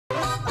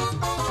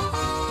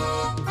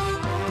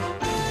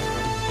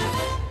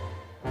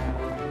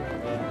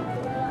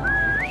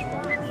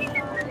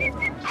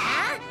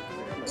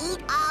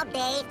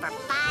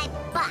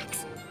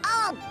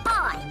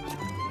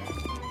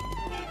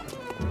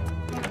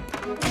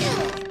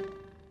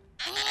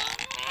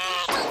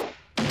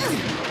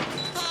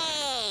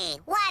Hey,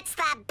 what's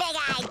the big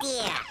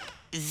idea?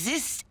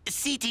 This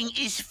seating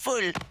is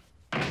full. But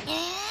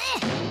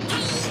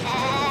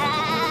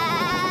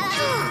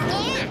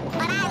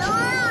I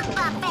love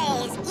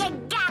buffets. You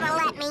gotta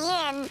let me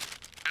in.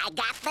 I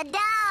got the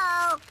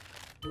dough.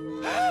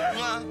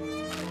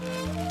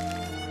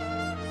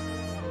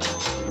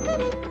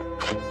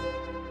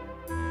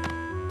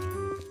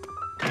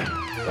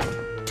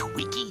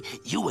 Twiggy,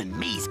 you and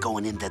me's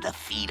going into the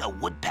feed a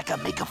woodpecker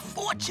make a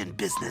fortune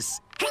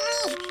business.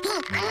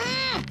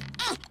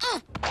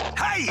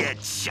 Hiya,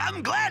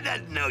 chum. Glad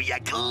to know you.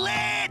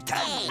 Glad to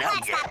know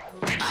you.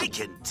 I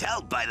can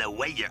tell by the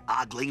way you're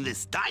ogling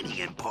this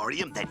dining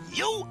emporium that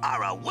you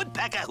are a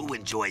woodpecker who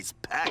enjoys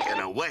packing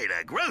away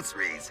the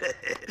groceries.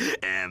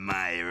 Am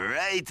I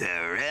right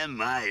or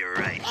am I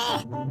right?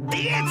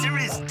 The answer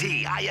is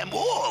D. I am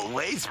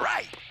always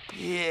right.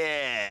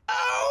 Yeah.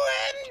 Oh,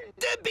 and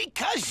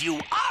because you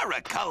are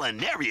a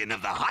culinarian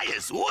of the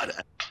highest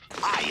order,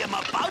 I am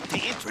about to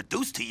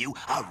introduce to you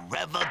a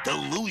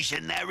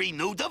revolutionary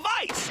new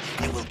device.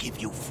 It will give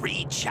you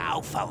free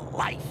chow for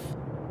life.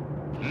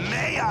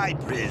 May I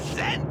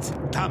present,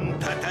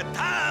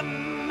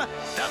 tum-ta-ta-tum,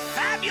 the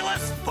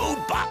fabulous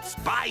Foodbox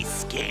by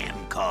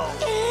Scamco.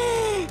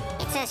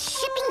 It's a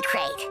shipping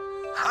crate.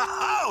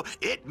 Oh,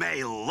 it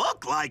may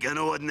look like an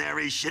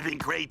ordinary shipping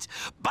crate,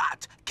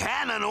 but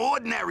can an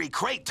ordinary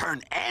crate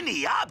turn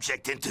any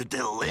object into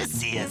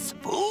delicious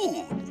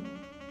food?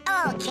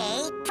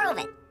 Okay, prove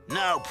it.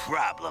 No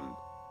problem.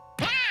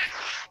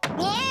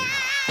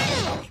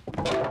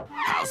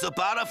 How's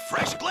about a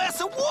fresh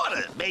glass of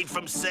water made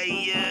from,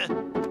 say,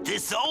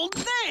 this old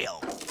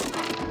nail?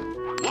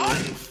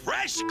 One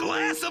fresh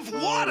glass of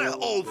water,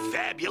 oh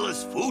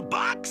fabulous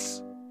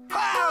Foodbox.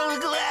 Oh, a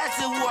glass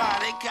of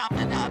water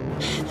coming up.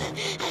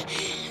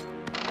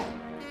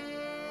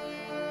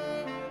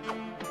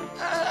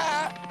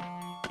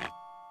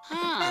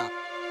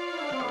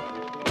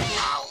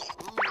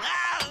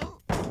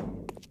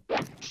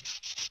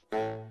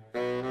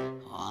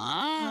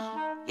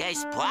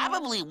 There's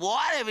probably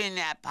water in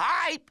that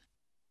pipe.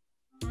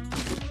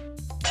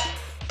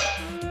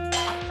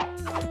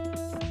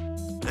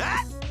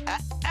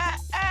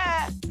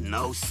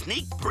 No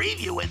sneak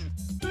previewing.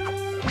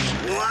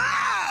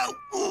 Wow!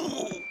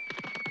 Ooh.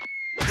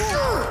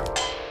 Wow!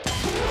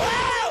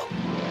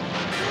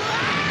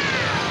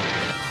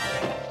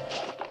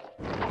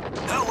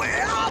 Oh,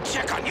 well, I'll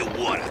check on your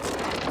water.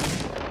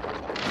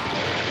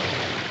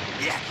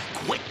 Yeah,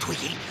 quick,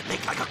 Twiggy.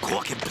 Make like a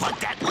cork and plug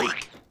that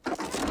leak.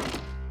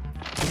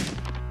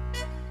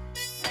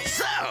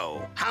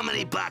 So, how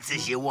many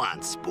boxes you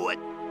want, sport?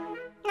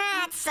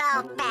 Not so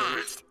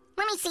fast.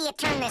 Let me see you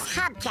turn this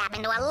hubcap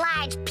into a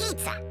large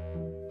pizza.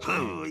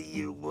 Oh,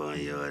 you want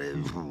you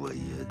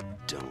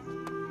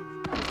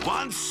don't.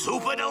 One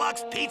super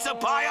deluxe pizza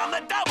pie on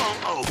the double.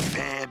 Oh,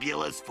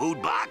 fabulous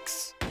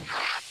Foodbox.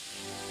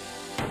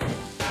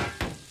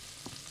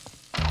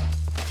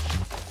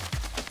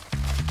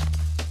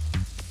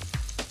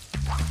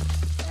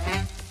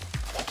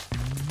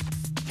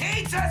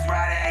 Pizza's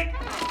ready!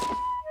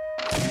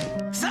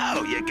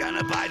 So, you're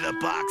gonna buy the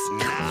box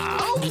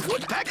now,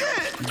 Woodpecker?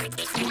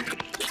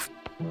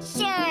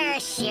 Sure.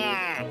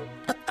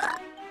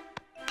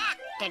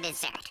 After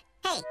dessert.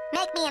 Hey,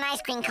 make me an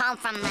ice cream cone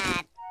from,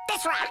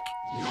 this rock.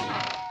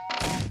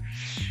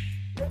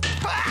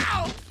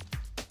 Wow!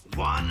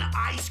 One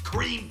ice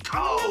cream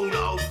cone,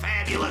 oh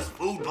fabulous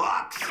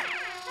Foodbox.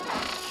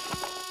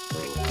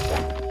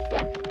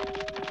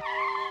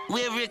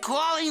 We're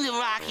recalling the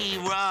rocky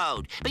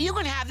road, but you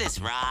can have this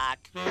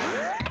rock.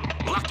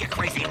 Look, you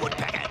crazy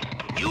Woodpecker.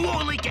 You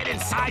only get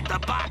inside the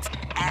box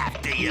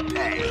after you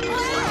pay.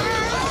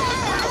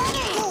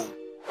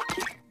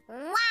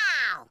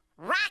 Wow!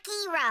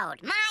 Rocky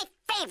Road, my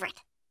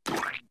favorite.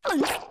 I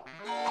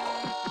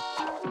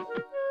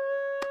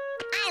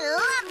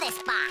love this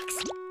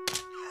box.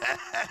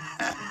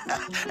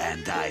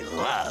 And I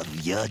love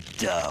your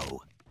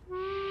dough.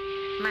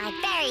 My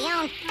very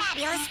own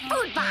fabulous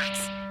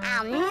Foodbox.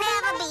 I'll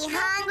never be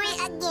hungry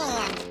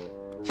again.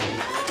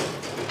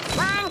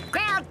 One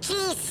grilled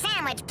cheese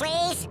sandwich,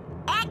 please.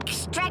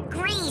 Extra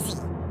greasy.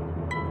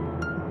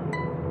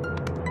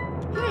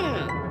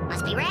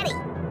 Must be ready.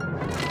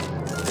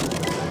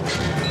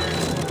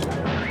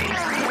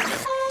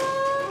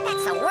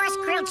 That's the worst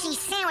grilled cheese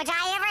sandwich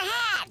I ever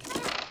had.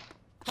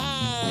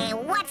 Hey,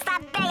 what's the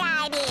big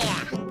idea?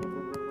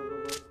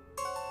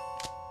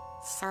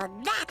 So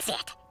that's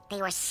it.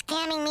 They were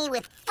scamming me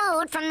with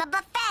food from the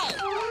buffet.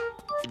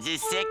 The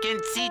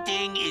second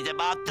seating is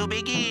about to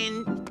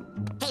begin.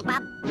 Hey,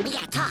 Bub, we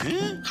gotta talk.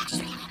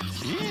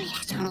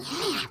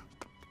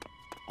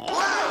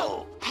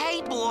 Whoa!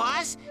 Hey,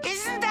 boss,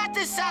 isn't that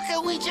the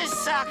sucker we just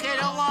suckered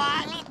a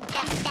lot?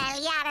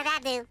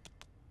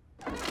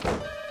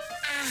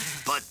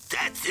 But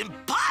that's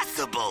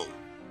impossible!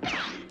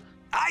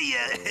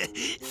 I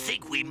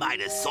think we might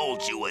have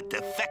sold you a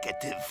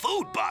defective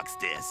Foodbox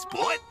there,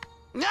 sport.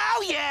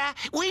 Oh, yeah.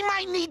 We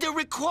might need to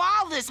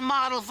recall this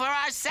model for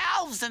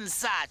ourselves and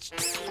such.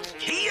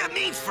 He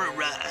means for,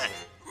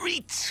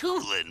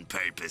 retooling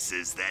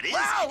purposes, that is.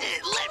 Whoa!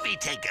 Let me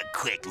take a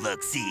quick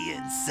look-see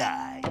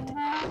inside.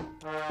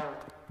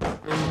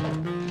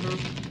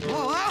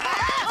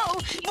 Whoa!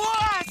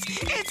 Boss!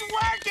 It's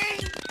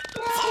working!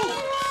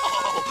 Food!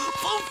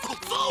 Oh,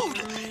 food!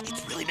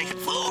 It's really making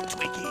food,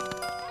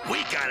 Twinkie.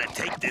 We gotta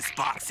take this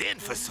box in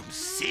for some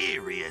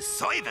serious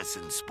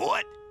servicing,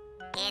 sport.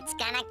 It's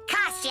gonna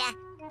cost you.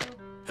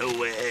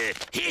 Oh,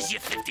 here's your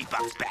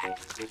 $50 back.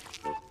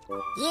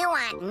 You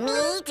want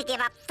me to give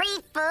up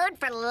free food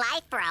for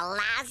life for a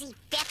lousy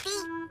 50?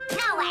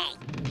 No way!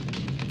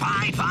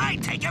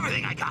 Fine, take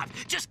everything I got.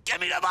 Just give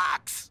me the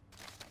box.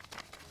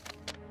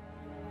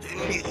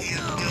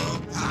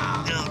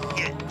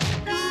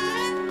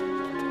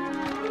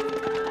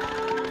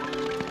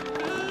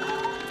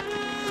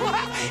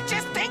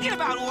 Just thinking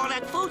about all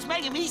that food's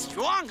making me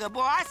stronger,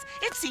 boss.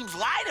 It seems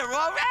lighter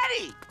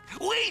already.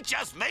 We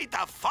just made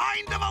the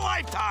find of a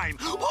lifetime!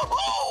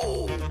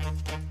 Woohoo!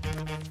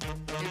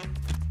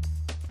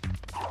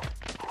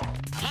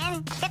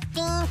 10,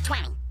 15,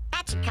 20.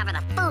 That should cover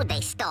the food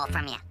they stole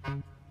from you.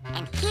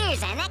 And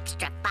here's an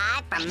extra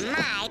 5 for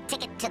my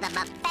ticket to the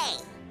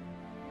buffet.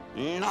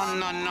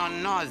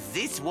 No.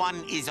 This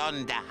one is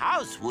on the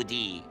house,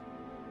 Woody.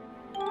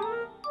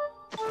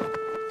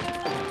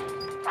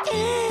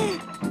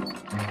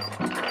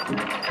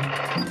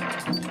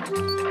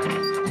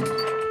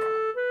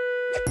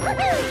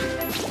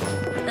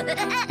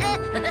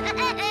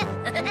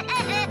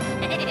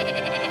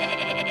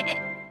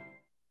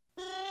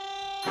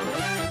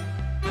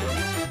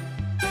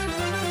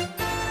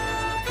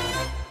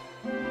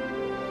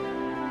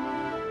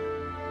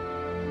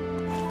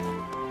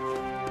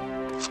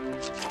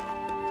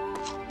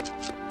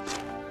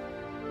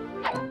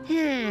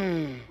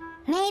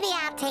 Maybe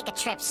I'll take a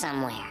trip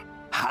somewhere.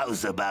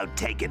 How's about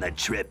taking a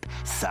trip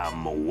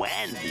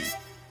somewhen?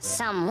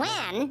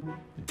 Somewhen?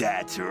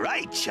 That's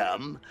right,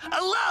 chum.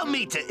 Allow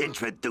me to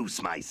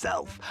introduce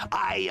myself.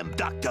 I am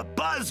Dr.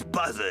 Buzz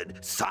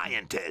Buzzard,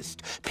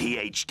 scientist,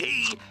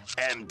 PhD,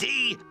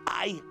 MD,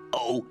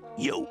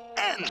 IOU.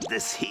 And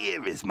this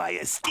here is my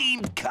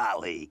esteemed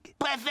colleague,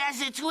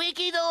 Professor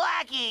Twinkie the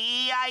Lucky,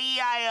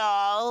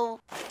 E-I-E-I-O.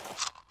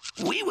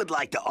 We would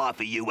like to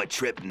offer you a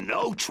trip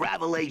no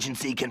travel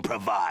agency can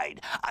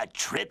provide. A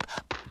trip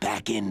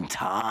back in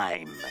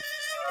time.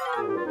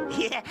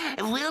 Yeah,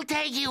 we'll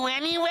take you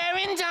anywhere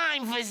in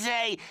time for,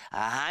 say,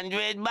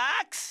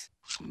 $100?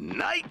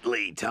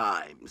 Nightly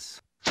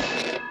times.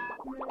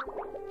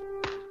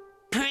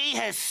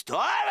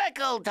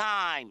 Prehistorical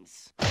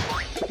times.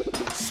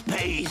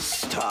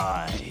 Space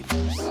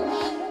times.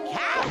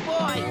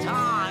 Cowboy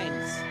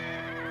times.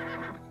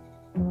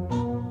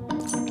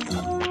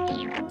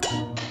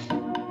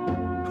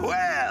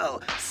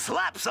 Well,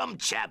 slap some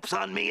chaps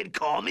on me and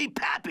call me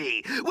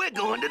Pappy. We're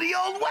going to the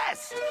Old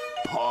West.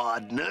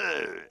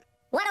 Partner.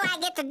 What do I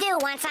get to do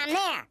once I'm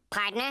there,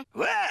 partner?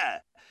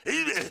 Where?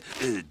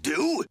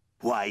 Do?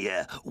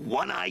 Why,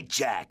 One-Eyed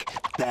Jack,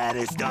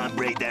 baddest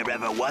hombre there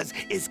ever was,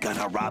 is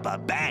gonna rob a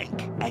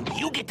bank. And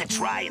you get to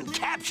try and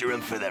capture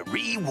him for the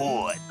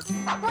reward.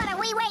 What are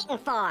we waiting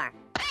for?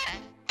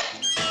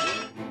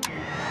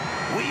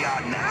 We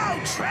are now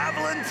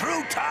traveling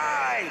through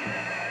time.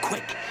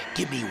 Quick,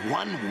 give me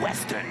one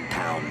western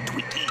town,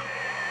 Twinkie.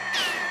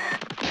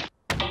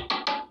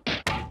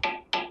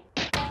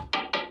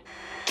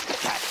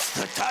 That's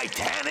the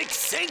Titanic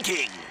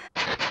sinking.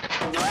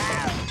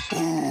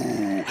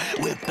 Ooh,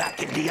 we're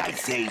back in the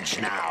Ice Age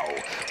now.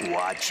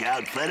 Watch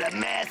out for the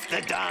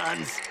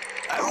mastodons.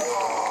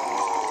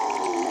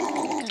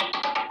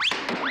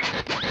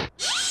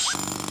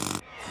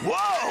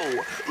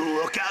 Whoa!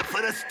 Look out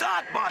for the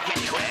stock market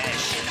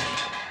crash.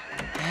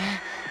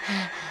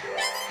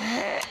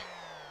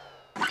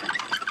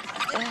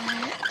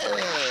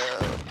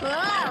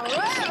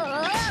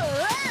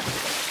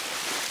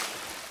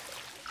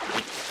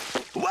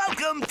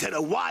 Welcome to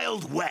the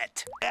Wild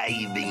West.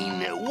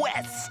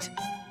 West.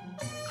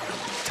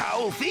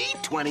 Towel fee,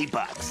 $20.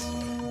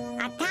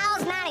 A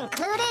towel's not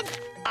included?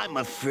 I'm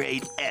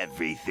afraid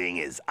everything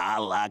is a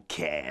la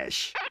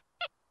cash.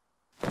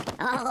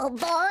 Oh,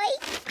 boy.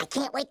 I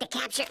can't wait to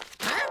capture...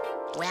 Huh?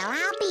 Well,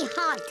 I'll be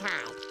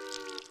hog-tied.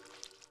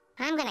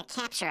 I'm gonna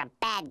capture a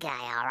bad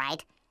guy, all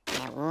right?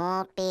 And it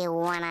won't be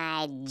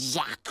One-Eyed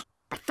Jack.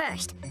 But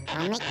first,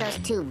 I'll make those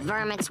two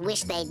vermins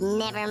wish they'd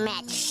never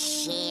met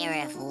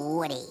Sheriff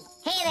Woody.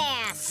 Hey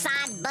there,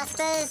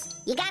 sodbusters.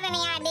 You got any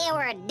idea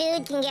where a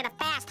dude can get a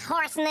fast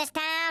horse in this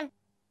town?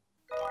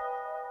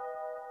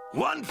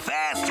 One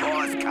fast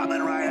horse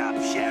coming right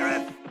up,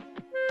 Sheriff.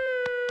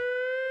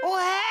 Oh,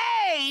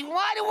 hey,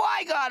 why do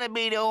I gotta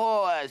be the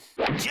horse?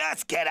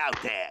 Just get out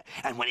there,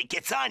 and when he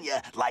gets on you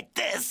like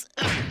this,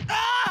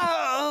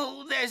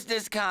 Oh, there's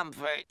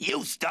discomfort.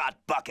 you start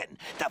bucking.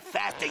 The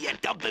faster you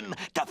dump him,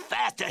 the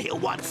faster he'll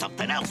want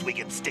something else we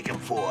can stick him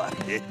for.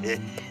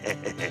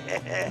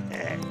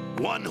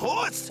 One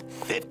horse,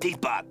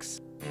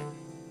 $50.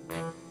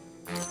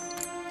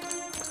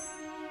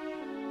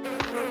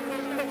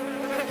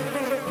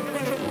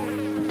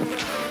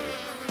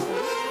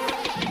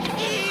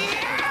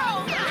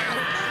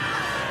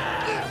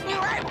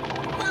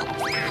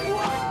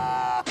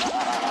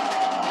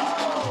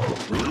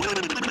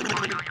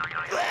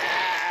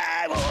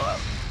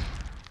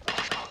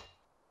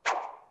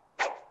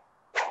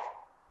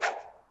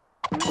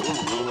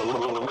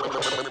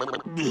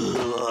 What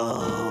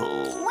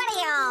do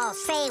y'all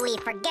say we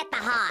forget the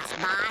hoss,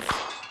 boss?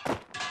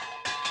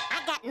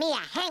 I got me a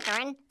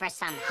hankering for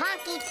some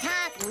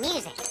honky-tonk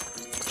music.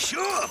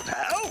 Sure,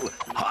 pal.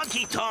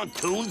 Honky-tonk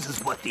tunes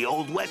is what the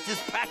Old West is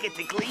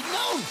practically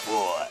known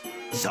for.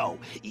 So,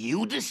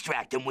 you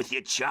distract him with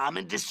your charm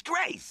and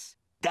disgrace.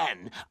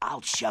 Then,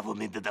 I'll shove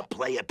him into the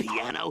player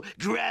piano,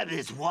 grab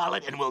his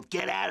wallet, and we'll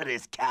get out of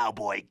this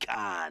cowboy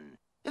con.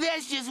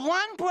 There's just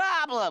one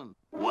problem.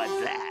 What's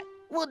that?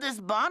 Well, this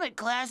bonnet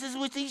clashes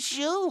with these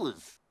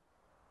shoes.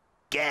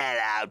 Get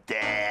out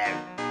there.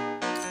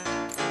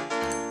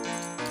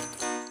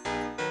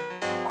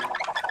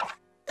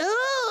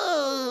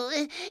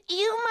 Ooh,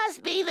 you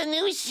must be the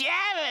new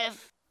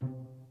sheriff.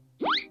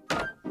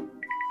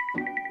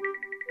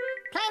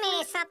 Play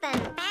me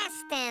something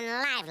fast and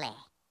lively.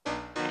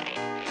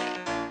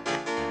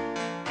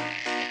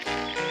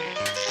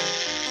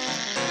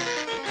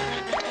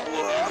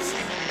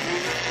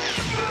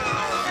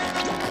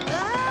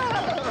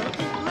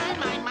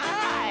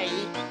 My.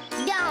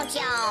 Don't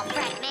y'all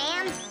fret,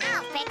 ma'am.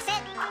 I'll fix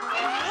it.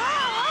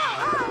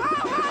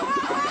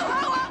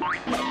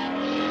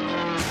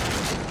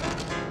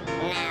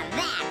 Now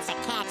that's a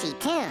catchy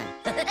tune.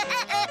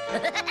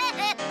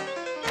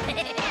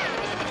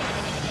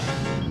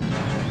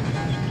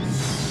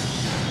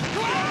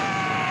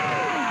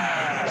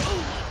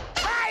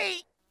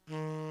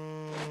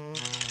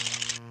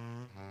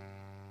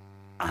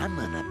 I'm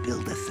gonna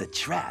build us a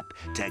trap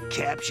to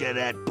capture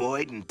that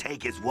Boyd and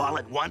take his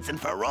wallet once and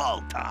for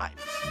all time.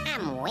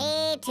 I'm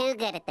way too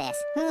good at this.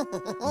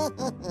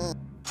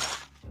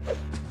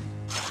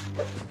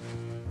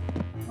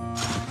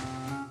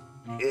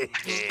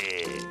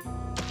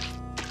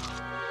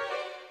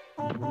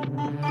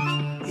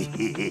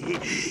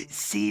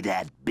 See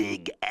that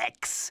big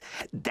X?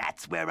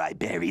 That's where I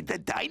buried the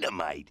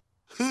dynamite.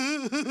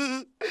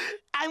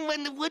 And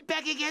when the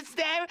woodpecker gets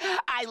there,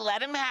 I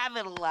let him have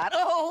it a lot.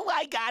 Oh,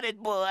 I got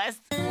it, boss.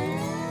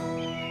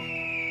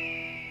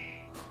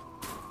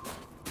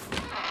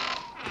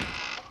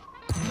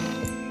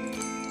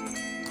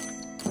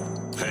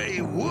 Hey,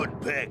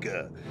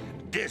 Woodpecker,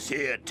 this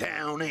here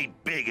town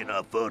ain't big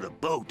enough for the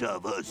both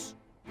of us.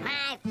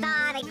 I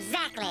thought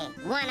exactly,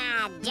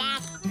 One-Eyed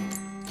Jack.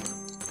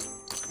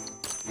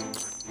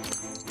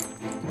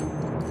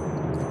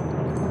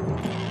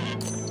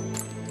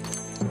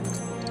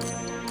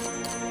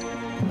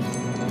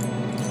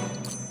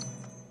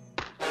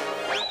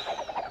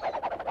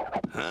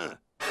 Huh?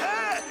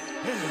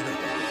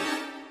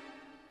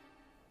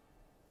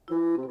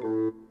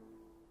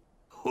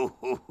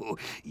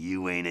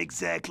 You ain't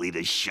exactly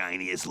the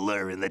shiniest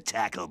lure in the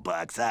tackle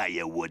box, are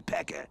you,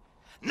 Woodpecker?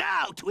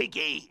 Now,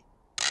 Twinkie!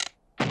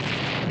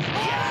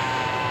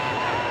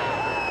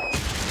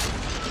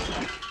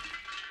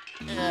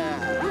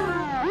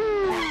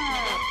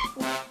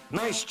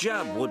 Nice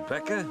job,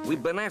 Woodpecker.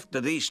 We've been after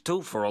these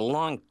two for a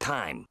long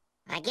time.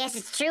 I guess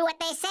it's true what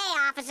they say,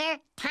 officer.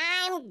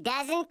 Time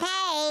doesn't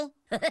pay.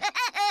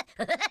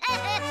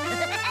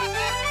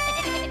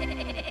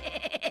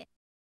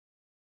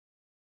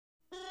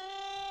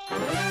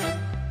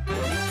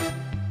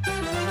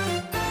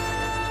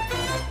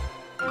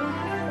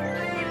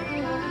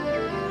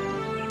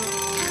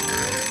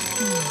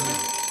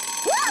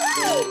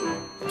 Woo-hoo!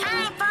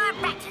 Time for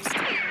breakfast.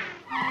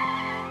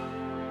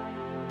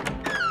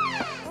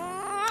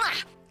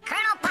 Mwah!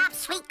 Colonel Pop's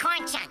sweet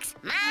corn chunks,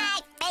 my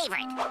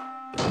favorite.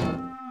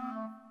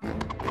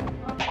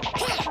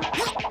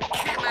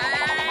 Come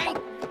on.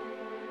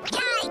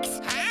 Yikes,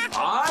 huh?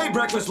 Hi,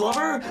 breakfast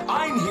lover.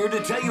 I'm here to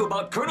tell you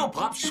about Colonel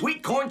Pop's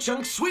Sweet Corn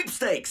Chunk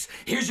Sweepstakes.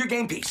 Here's your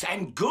game piece,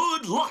 and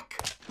good luck.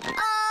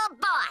 Oh,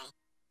 boy.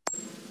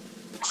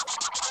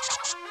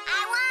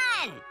 I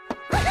won!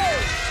 Woohoo!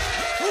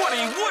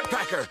 Woody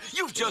Woodpecker,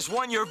 you've just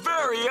won your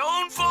very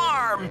own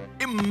farm.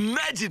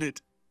 Imagine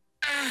it.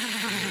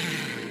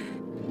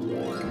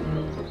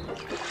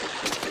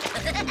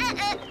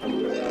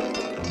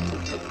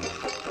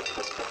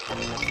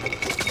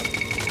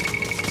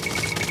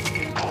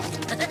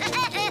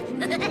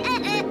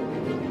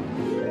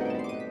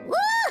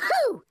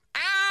 Woohoo!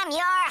 I'm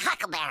your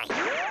Huckleberry.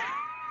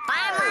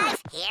 Farm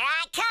life, here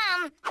I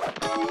come.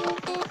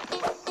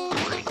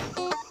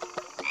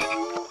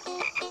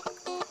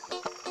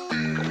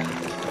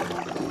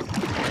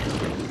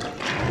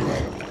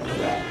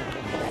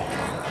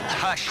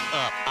 Hush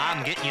up.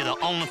 I'm getting you the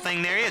only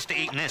thing there is to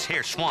eat in this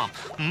here swamp,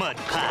 mud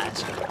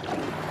pies.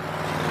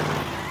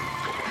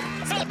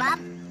 Say, Bub,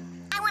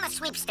 I won a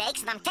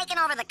sweepstakes and I'm taking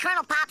over the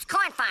Colonel Pop's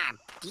corn farm.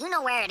 Do you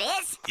know where it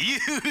is? You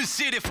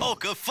city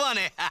folk are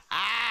funny.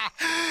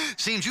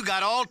 Seems you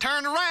got all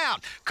turned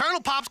around.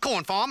 Colonel Pop's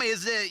corn farm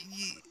is,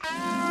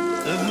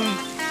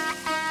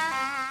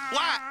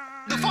 why,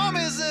 the farm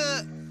is,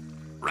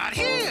 right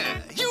here.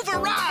 You've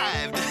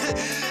arrived.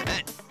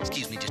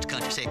 Excuse me just a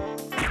country sec.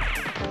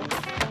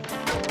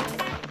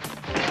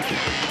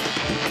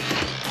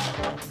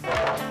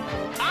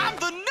 I'm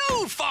the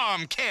new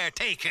farm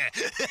caretaker.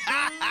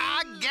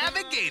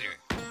 Gavigator.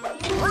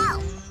 Whoa!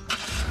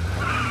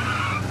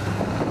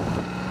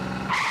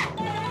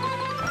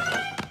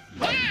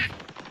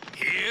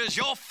 is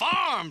your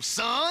farm,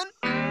 son.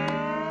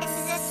 This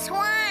is a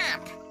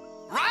swamp.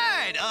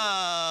 Right,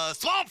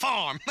 swamp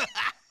farm. Look,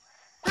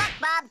 Bub,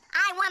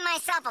 I won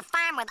myself a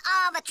farm with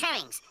all the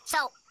trimmings.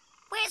 So,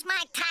 where's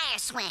my tire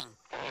swing?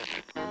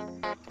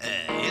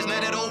 Isn't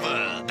that it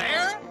over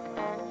there?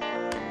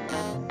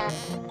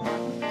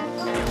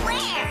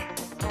 Where?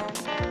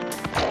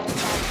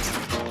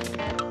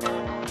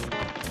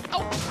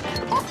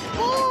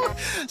 Oh,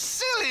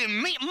 silly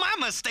me, my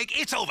mistake.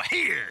 It's over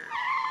here.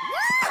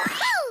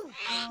 Woo-hoo!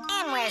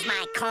 And where's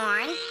my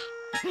corn?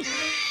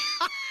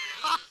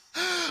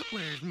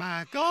 Where's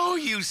my... Oh,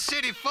 you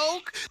city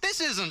folk. This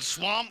isn't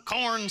swamp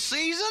corn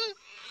season.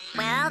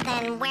 Well,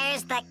 then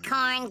where's the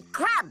corn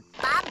grub,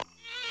 Bub?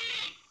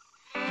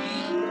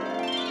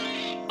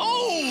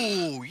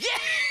 Oh,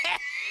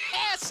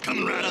 yes!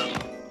 Coming right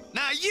up.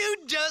 Now, you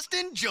just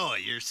enjoy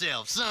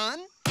yourself,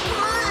 son.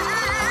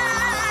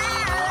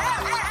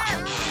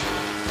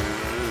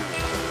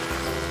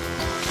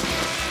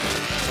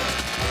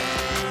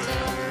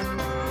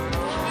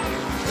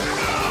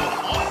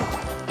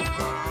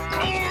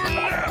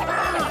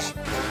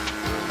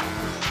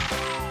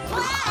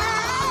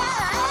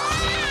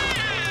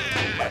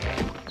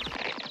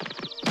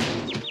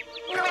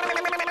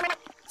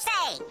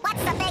 Say,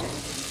 what's the big...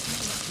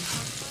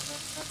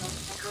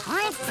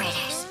 Corn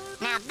fritters.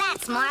 Now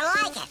that's more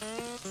like it.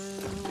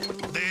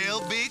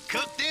 They'll be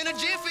cooked in a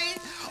jiffy.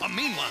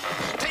 Meanwhile,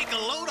 take a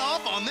load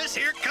off on this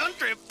here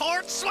country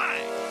port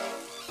swine.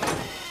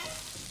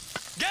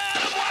 Get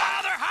 'em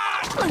while they're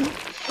hot!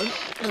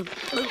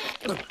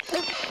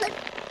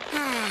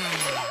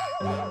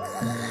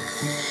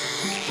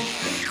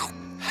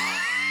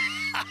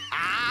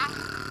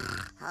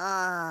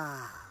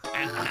 Oh.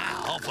 And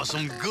now for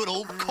some good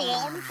old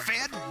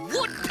corn-fed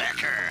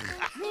woodpecker.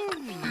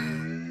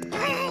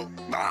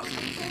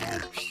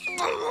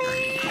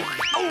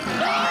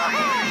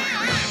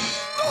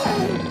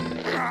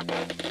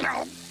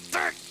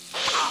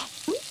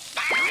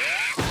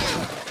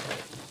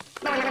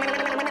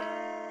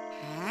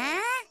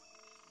 Huh?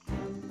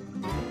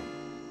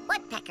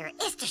 Woodpecker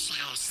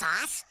Worcestershire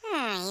sauce?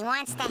 He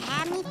wants to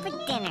have me for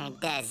dinner,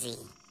 does he?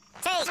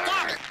 Say,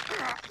 Gabby,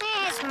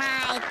 where's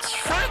my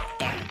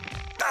tractor?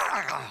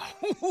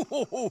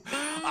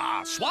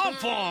 Swamp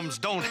farms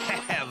don't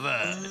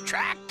have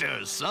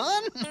tractors,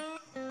 son.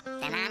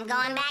 Then I'm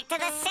going back to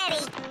the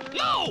city.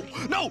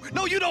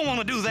 No, you don't want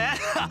to do that.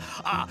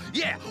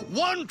 Yeah,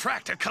 one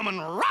tractor coming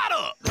right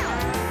up.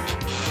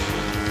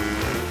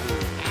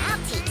 I'll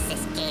teach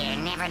this gator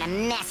never to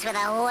mess with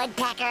a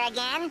woodpecker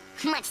again,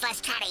 much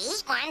less try to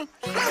eat one.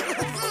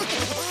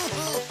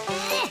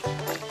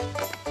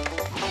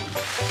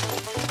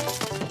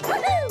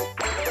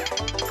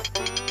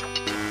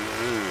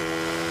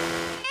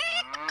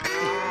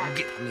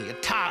 Get me a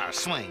tire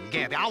swing,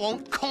 Gabby. I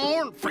want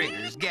corn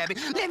fritters, Gabby.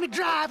 Let me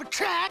drive a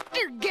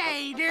tractor,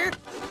 Gator.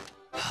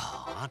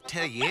 Oh, I'll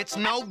tell you, it's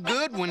no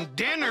good when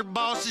dinner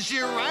bosses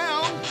you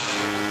around.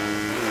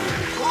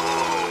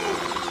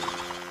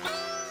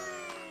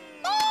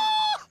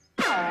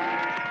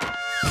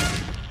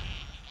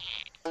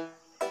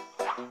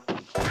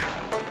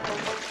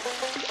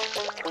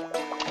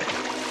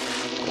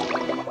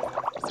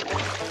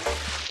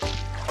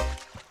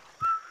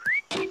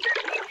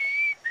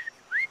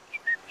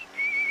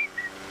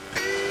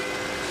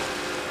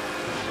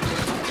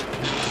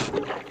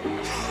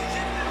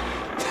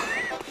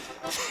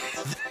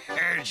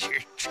 There's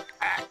your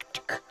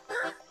tractor.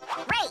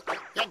 Great!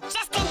 You're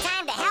just in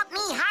time to help me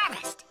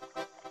harvest.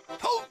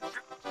 Oh,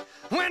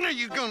 when are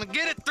you gonna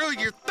get it through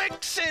your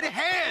thick city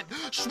head?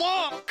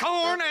 Swamp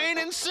corn ain't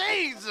in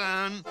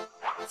season.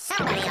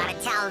 Somebody ought to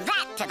tell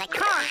that to the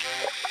corn.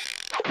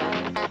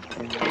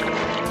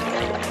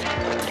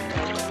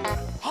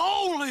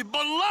 Holy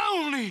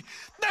baloney!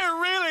 There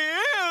really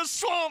is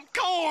swamp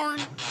corn.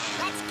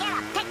 Let's get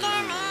a pickin'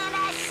 and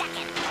a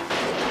shuckin'.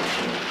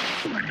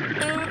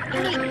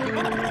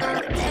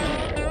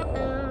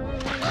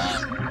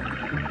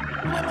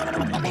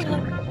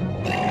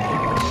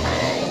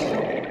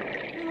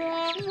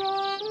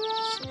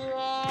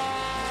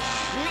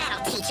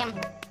 That'll teach him.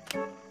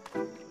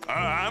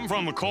 I'm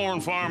from the corn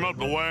farm up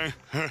the way.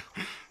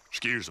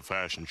 Excuse the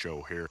fashion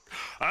show here.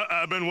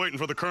 I've been waiting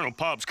for the Colonel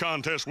Pop's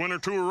contest winner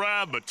to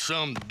arrive, but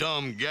Some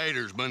dumb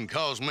gator's been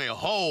causing me a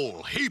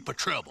whole heap of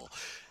trouble.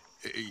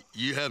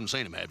 You haven't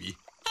seen him, have you?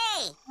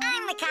 Hey,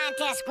 I'm the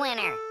contest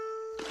winner.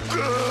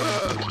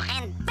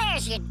 And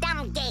there's your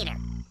dumb gator.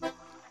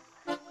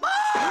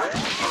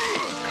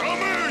 come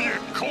here, you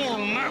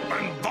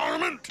corn-napping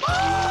varmint!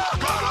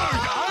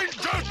 I ain't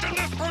just in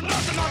this for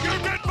nothing. Now you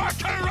get back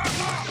here right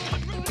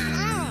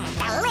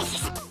now!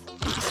 Delicious.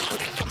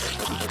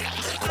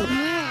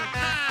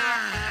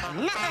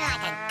 Nothing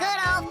like a good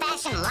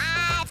old-fashioned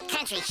live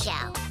country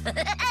show.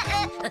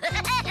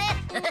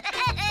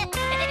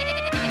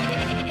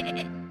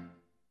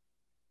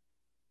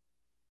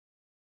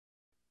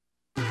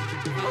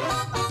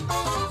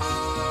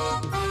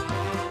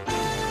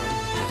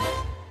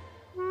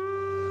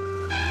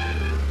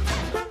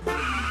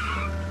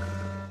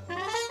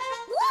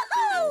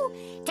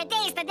 Woohoo!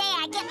 Today's the day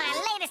I get my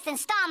latest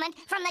installment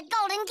from the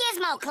Golden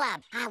Gizmo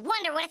Club. I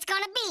wonder what it's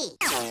gonna be.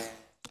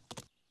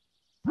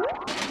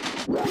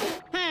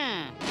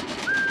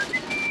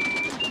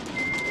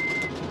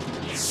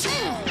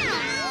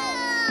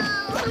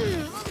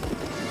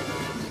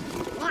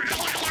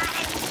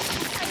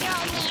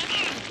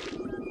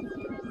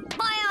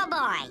 Boy, oh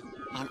boy.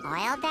 An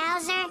oil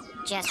dowser?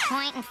 Just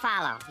point and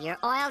follow. Your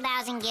oil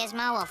dowsing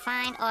gizmo will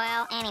find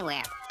oil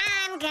anywhere.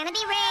 I'm gonna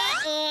be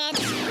rich.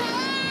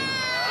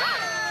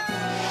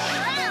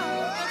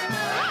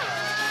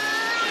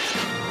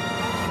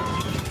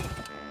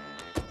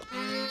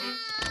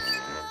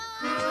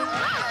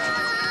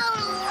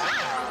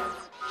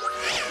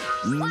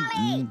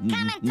 Wally,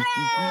 coming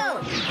through!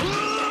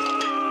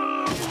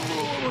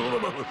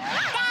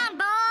 Down,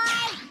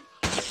 boy!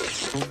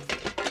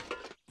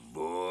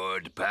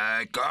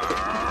 Woodpecker!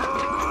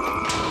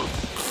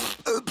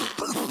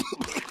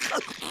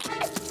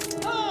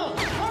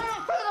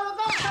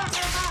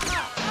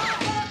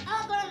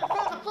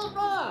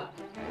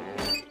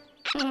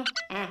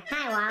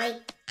 Hi, Wally.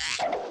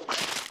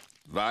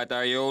 What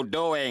are you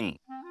doing?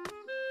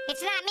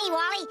 It's not me,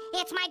 Wally.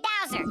 It's my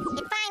dowser.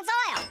 It finds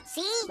oil.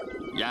 See?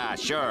 Yeah,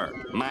 sure.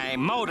 My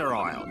motor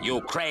oil,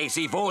 you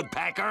crazy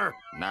woodpecker.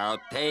 Now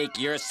take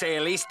your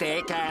silly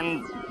stick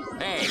and...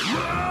 Hey!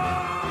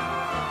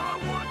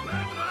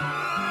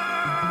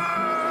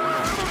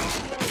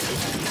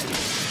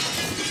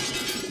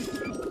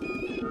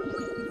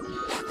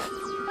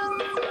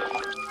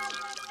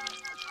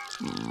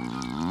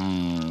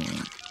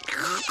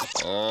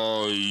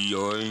 Oh,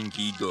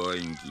 yoinky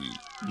doinky.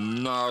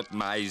 Not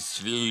my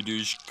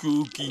Swedish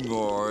cooking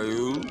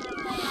oil.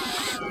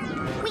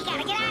 We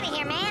gotta get out of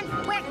here, man.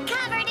 We're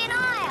covered in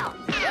oil.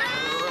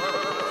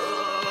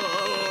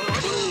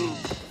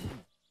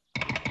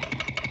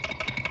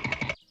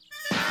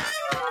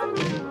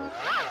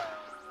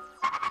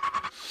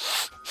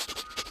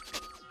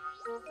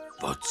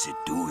 What's it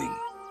doing?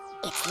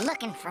 It's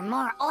looking for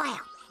more oil.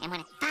 And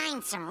when it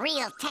finds some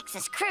real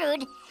Texas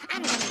crude,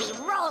 I'm gonna be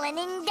rolling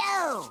in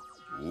dough.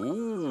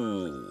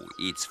 Ooh,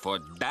 it's for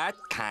that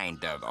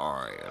kind of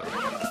oil.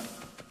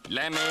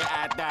 Let me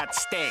add that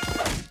stick.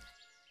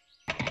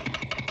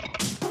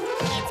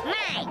 It's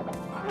mine.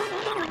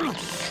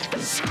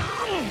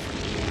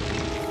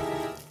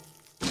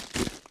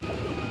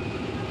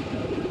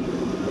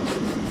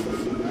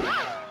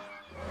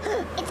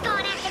 It's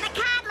going after the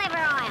cod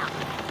liver oil.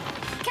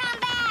 Come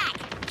back.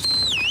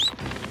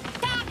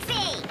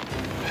 Taxi.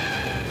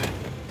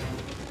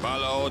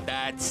 Follow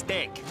that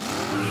stick.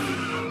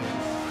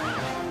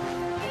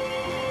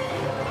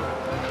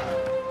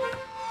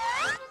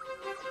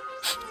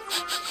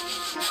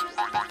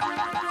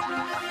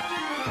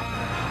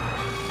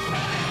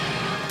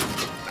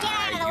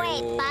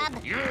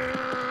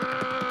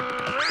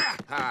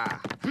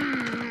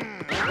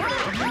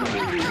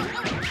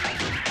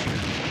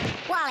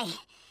 Wally,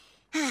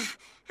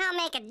 I'll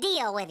make a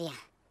deal with you.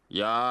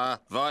 Yeah,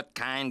 what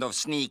kind of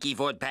sneaky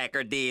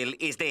woodpecker deal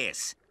is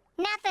this?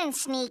 Nothing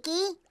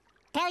sneaky.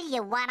 Tell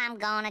you what I'm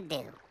gonna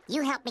do.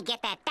 You help me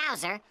get that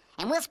dowser,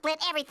 and we'll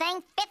split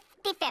everything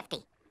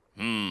 50-50.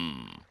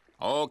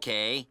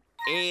 Okay,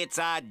 it's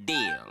a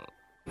deal.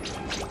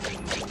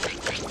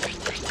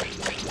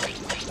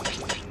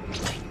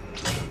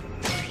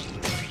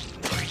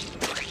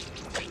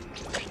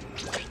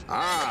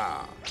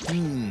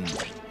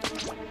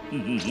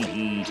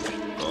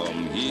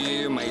 Come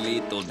here, my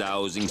little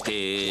dowsing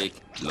stick.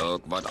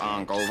 Look what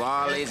Uncle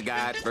Wally's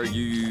got for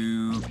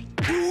you.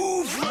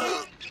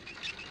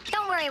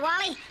 Don't worry,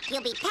 Wally.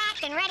 You'll be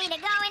packed and ready to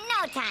go in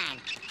no time.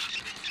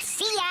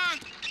 See ya!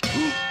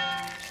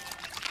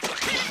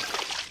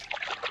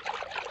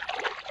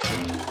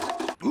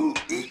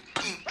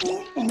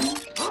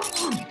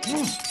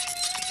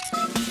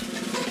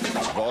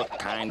 What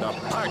kind of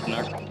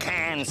partner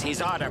cans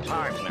his other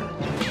partner?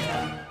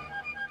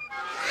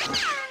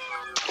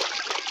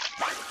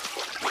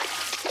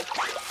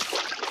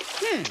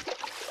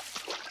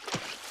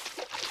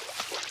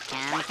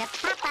 Come to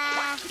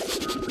Papa.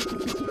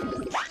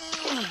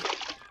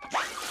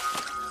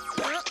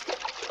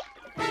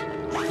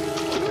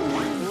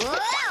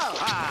 Whoa!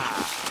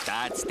 Ah,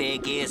 that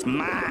stick is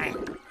mine.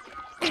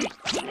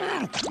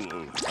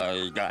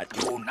 I got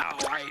you now.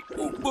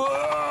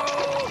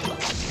 Whoa!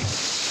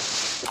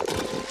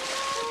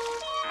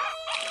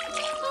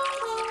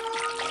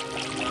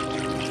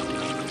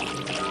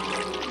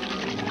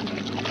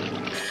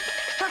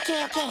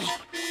 Okay.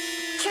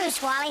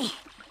 Truce, Wally.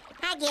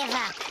 I give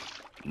up.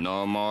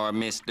 No more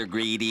Mr.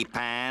 Greedy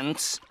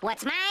Pants.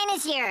 What's mine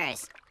is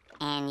yours,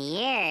 and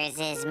yours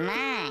is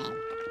mine.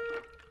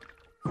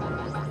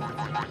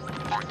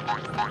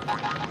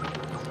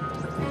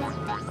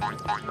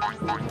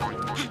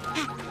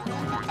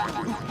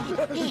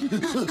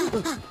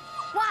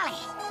 Wally,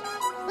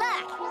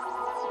 look.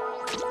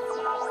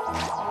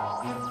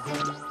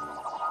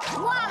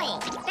 Wally,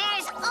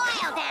 there's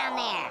oil down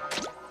there.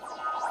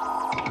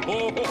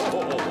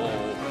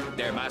 Oh,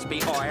 there must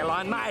be oil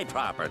on my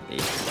property.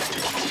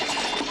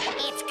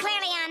 It's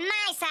clearly on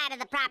my side of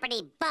the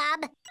property,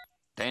 bub.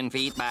 10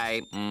 feet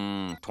by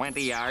 20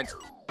 yards.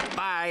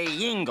 By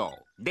Yingo,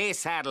 this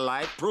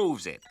satellite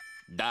proves it.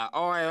 The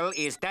oil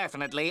is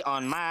definitely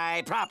on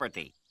my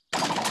property.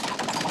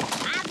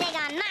 I'll dig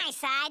on my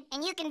side,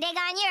 and you can dig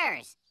on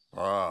yours.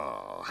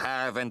 Oh,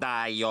 haven't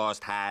I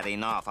just had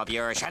enough of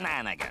your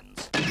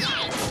shenanigans?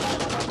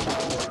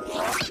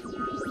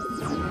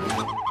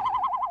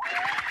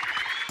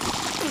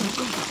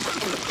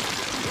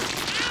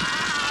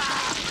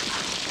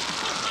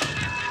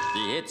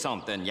 You hit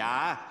something,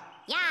 yeah?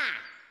 Yeah.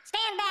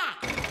 Stand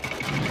back.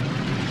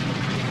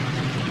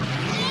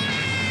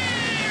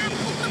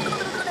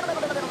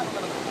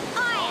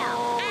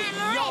 Oil. I'm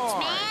rich,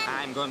 man.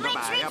 I'm going to Rich,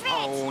 buy rich, a rich.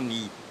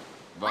 pony.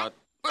 But...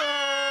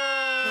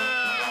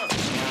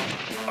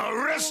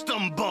 Arrest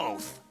them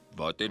both!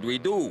 What did we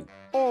do?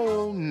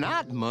 Oh,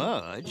 not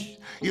much.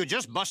 You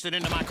just busted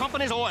into my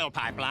company's oil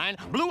pipeline,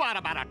 blew out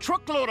about a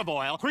truckload of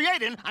oil,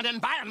 creating an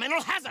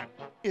environmental hazard.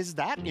 Is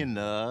that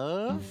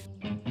enough?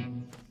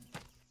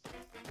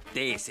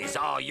 This is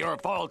all your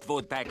fault,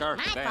 Woodpecker.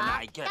 My Then fault?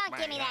 I get Don't my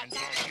give me that hands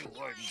dirt. on you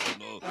wouldn't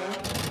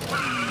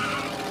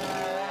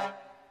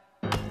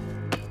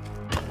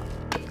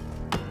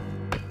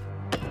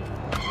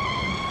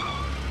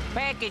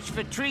Package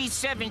for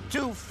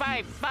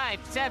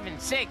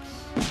 3725576.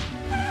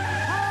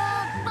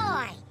 Oh,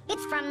 boy.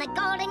 It's from the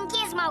Golden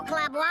Gizmo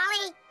Club,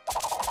 Wally.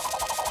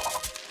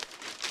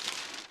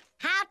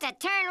 How to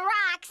turn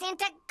rocks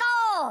into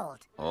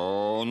gold.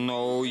 Oh,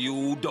 no,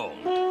 you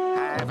don't.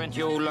 Haven't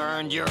you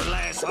learned your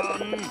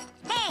lesson?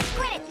 Hey,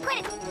 quit it,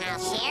 quit it. I'll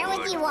share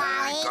with you,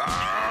 Wally.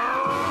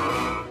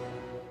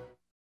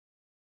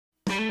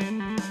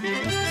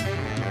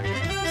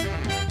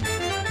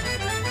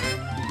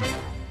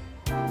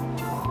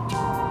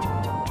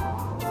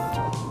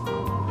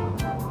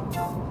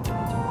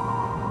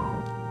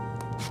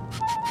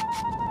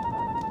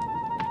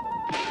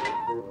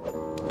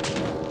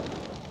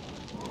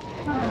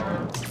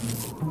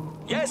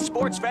 Yes,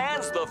 sports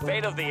fans, the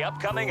fate of the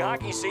upcoming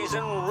hockey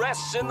season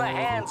rests in the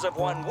hands of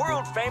one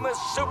world-famous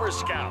Super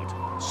Scout,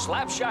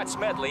 Slapshot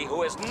Smedley,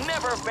 who has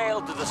never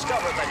failed to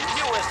discover the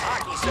newest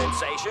hockey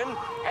sensation,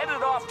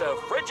 headed off to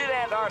frigid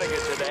Antarctica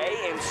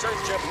today in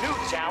search of new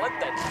talent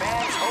that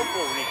fans hope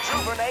will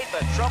rejuvenate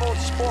the troubled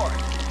sport.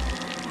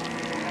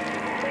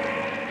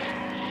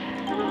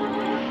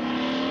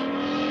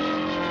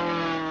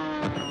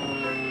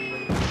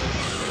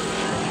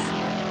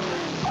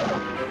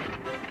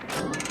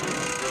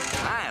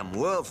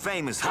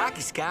 World-famous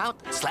hockey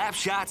scout,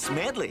 Slapshot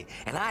Smedley,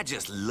 and I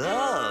just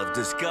love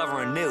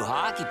discovering new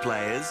hockey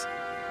players.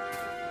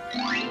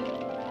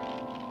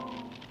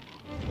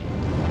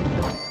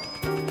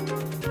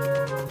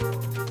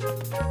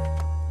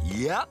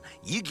 Yep,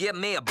 you give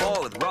me a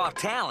boy with raw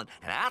talent,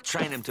 and I'll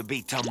train him to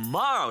be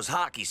tomorrow's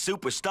hockey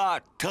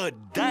superstar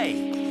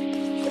today.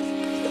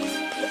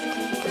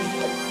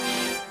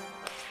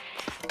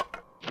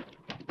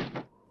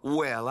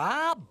 Well,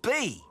 I'll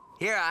be.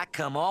 Here I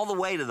come all the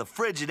way to the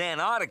frigid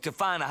Antarctic to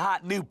find a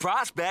hot new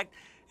prospect,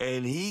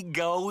 and he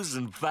goes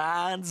and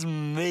finds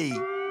me.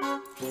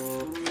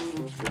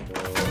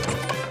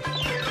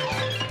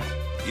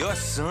 You're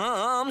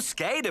some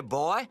skater,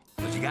 boy,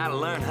 but you gotta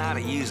learn how to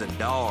use a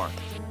door.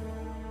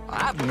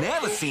 I've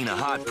never seen a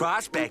hot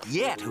prospect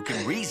yet who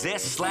can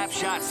resist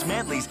Slapshot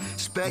Smedley's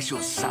special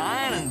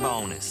signing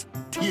bonus.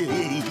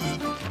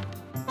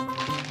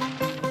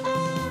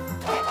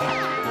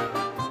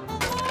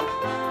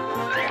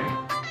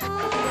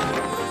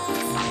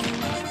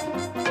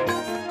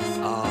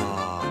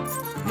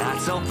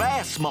 So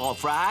fast, small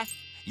fry.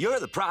 You're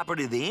the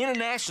property of the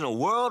International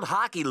World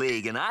Hockey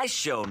League and Ice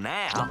Show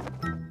now.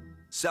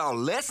 So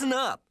listen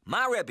up.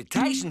 My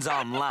reputation's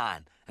on the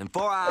line. And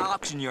before I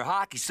auction your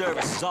hockey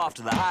services off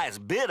to the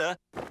highest bidder,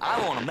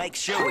 I want to make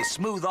sure we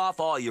smooth off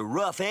all your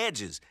rough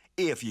edges,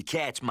 if you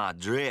catch my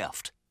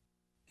drift.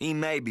 He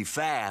may be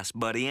fast,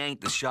 but he ain't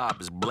the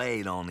sharpest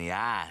blade on the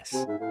ice.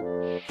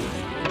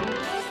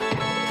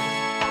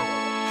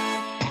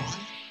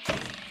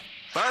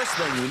 First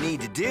thing we need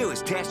to do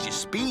is test your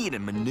speed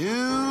and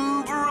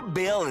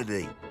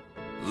maneuverability.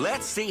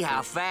 Let's see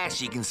how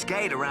fast you can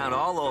skate around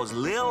all those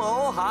little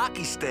old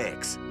hockey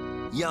sticks.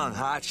 Young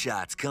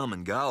hotshots come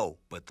and go,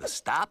 but the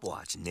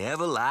stopwatch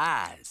never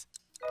lies.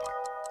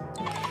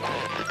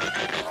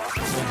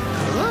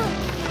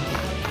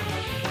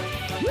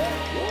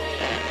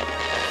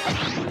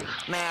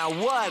 Now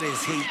what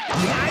is he...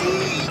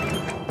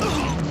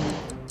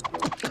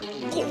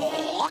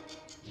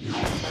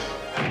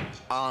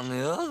 On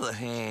the other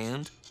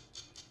hand,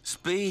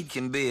 speed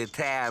can be a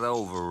tad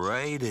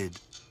overrated.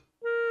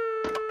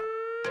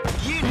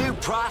 You new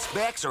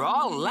prospects are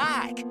all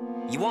alike.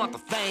 You want the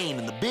fame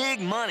and the big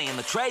money and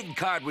the trading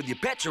card with your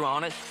picture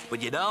on it,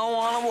 but you don't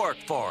want to work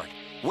for it.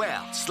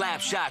 Well,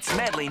 Slapshot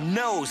Smedley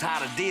knows how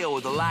to deal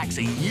with the likes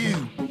of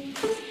you.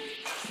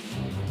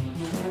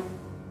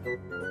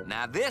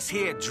 Now, this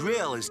here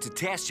drill is to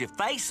test your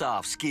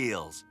face-off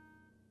skills.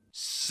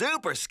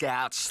 Super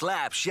Scout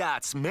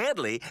Slapshot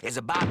Smedley is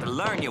about to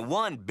learn you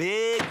one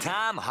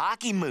big-time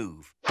hockey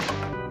move.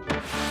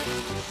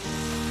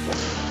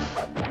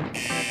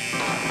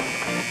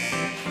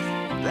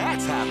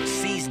 That's how the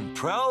seasoned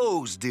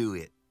pros do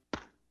it.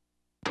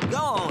 Go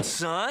on,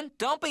 son.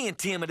 Don't be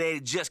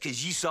intimidated just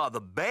because you saw the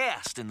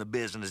best in the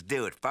business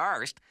do it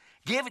first.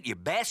 Give it your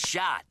best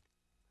shot.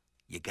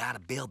 You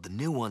gotta build the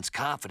new one's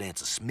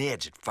confidence a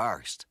smidge at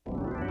first.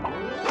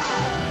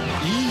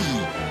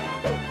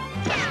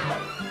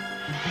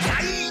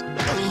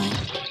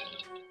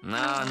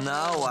 Now I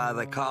know why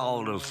they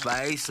call it a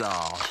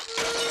face-off.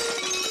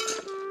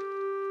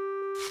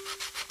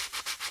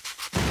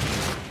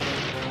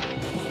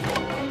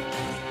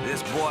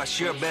 This boy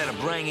sure better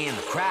bring in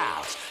the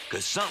crowds,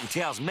 because something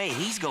tells me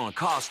he's gonna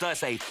cost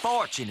us a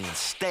fortune in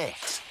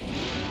sticks.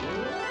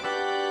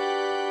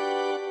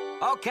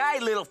 Okay,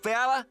 little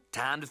fella,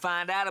 time to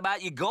find out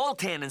about your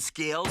goaltending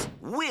skills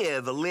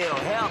with a little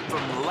help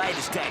from the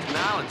latest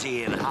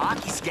technology in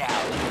Hockey Scout.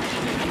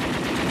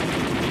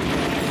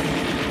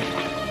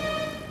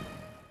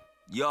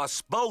 You're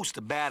supposed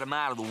to bat him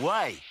out of the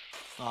way.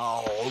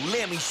 Oh,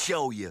 let me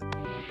show you.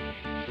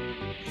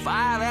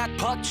 Fire that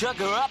puck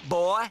chucker up,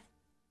 boy.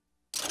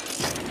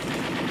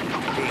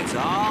 It's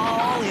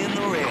all in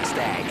the wrist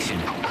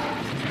action.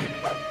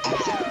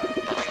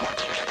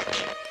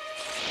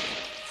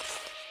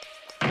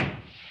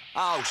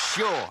 Oh,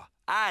 sure.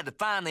 I had to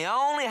find the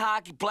only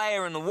hockey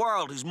player in the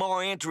world who's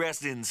more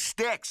interested in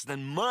sticks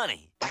than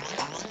money.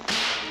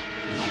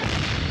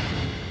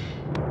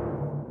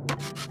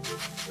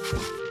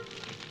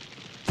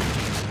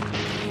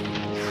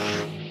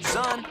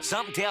 Son,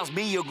 something tells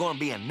me you're gonna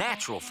be a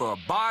natural for a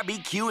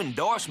barbecue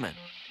endorsement.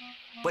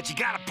 But you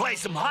gotta play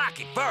some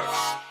hockey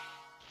first.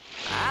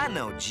 I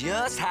know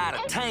just how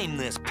to tame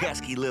this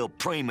pesky little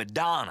prima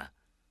donna.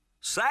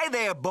 Say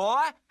there,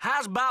 boy,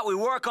 how's about we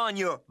work on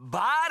your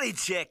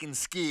body-checking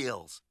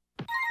skills?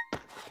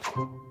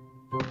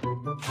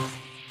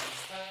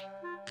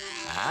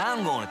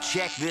 I'm gonna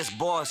check this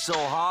boy so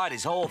hard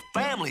his whole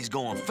family's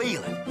gonna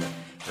feel it.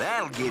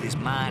 That'll get his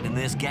mind in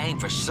this game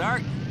for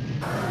certain.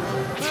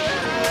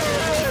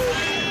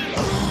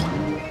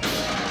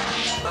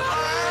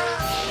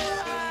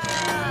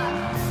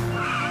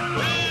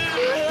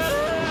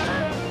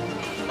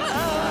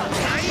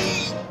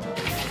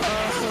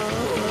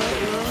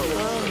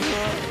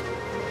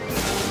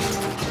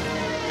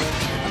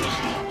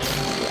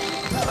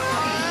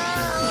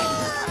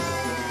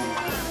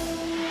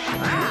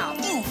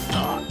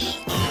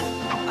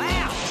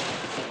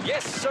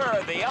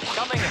 Sir, the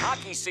upcoming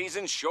hockey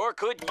season sure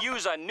could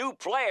use a new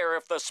player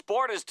if the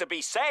sport is to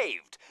be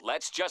saved.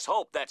 Let's just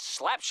hope that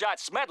Slapshot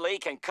Smedley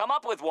can come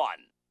up with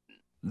one.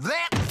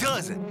 That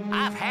does it.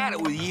 I've had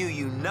it with you,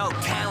 you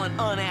no-talent,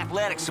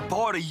 unathletic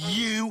supporter,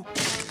 you.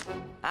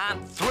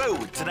 I'm through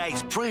with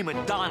today's prima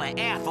donna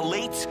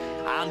athletes.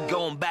 I'm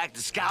going back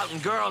to scouting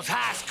girls'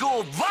 high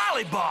school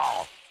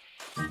volleyball.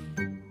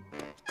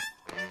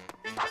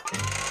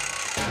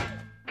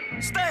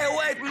 Stay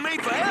away from me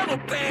forever,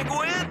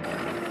 penguin.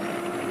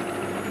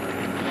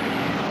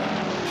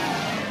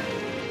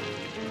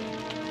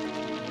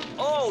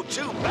 Oh,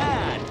 too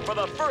bad. For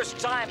the first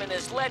time in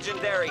his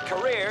legendary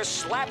career,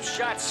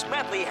 Slapshot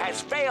Smedley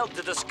has failed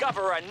to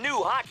discover a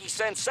new hockey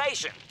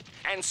sensation.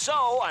 And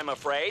so, I'm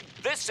afraid,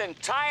 this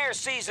entire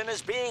season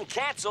is being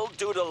canceled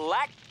due to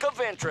lack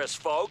of interest,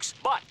 folks.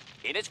 But,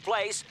 in its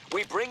place,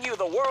 we bring you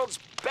the world's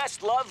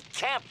best-loved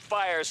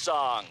campfire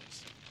songs.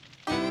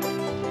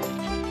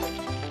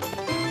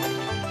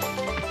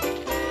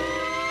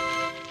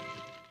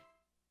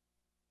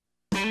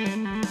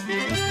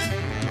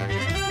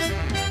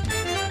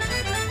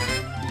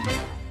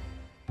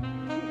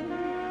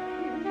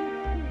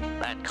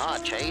 That car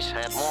chase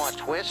had more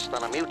twists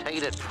than a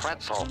mutated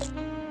pretzel.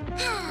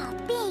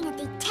 Being a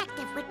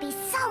detective would be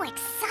so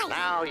exciting.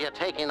 Now you're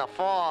taking the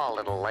fall,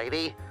 little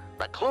lady.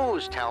 The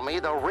clues tell me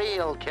the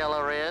real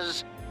killer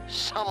is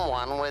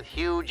someone with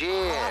huge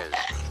ears.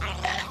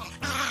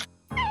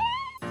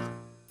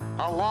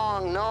 A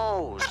long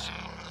nose.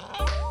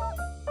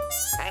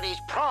 And he's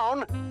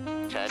prone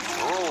to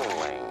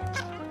drooling.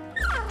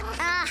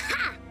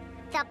 Aha!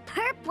 The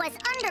perp was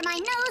under my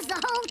nose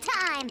the whole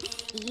time.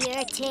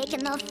 You're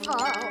taking the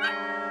fall.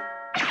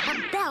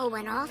 A bell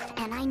went off,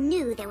 and I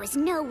knew there was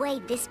no way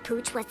this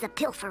pooch was the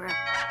pilferer.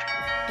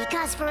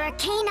 Because for a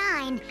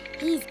K9,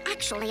 he's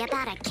actually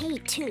about a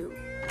K2.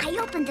 I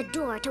opened the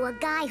door to a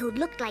guy who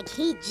looked like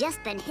he'd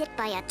just been hit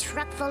by a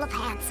truck full of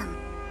handsome.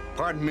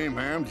 Pardon me,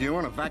 ma'am. Do you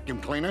want a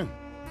vacuum cleaner?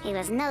 He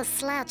was no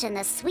slouch in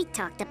the sweet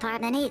talk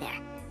department either.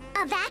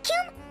 A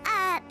vacuum?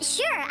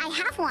 Sure, I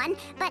have one,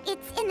 but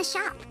it's in the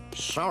shop.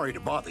 Sorry to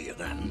bother you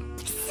then.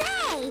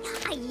 Say,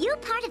 are you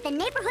part of the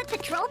neighborhood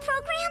patrol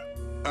program?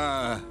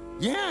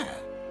 Yeah.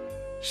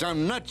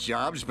 Some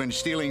nutjob's been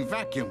stealing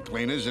vacuum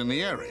cleaners in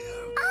the area.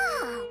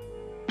 Oh.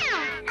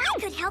 I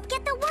could help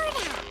get the word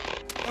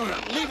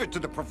out. Leave it to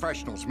the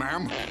professionals,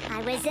 ma'am.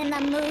 I was in the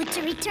mood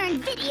to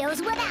return videos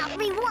without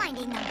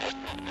rewinding them.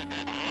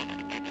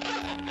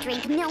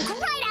 Drink milk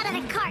right out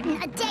of the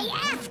carton a day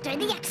after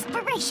the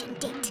expiration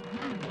date.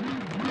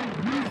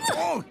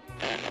 Oh.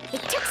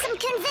 It took some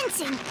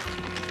convincing.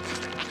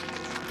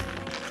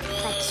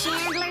 But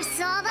Chandler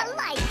saw the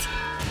light.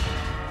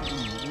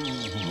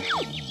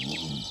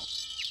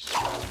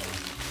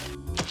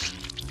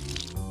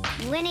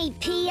 Winnie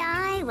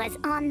P.I. was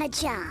on the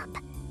job.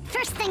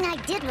 First thing I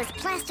did was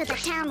plaster the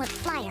town with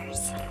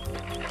flyers.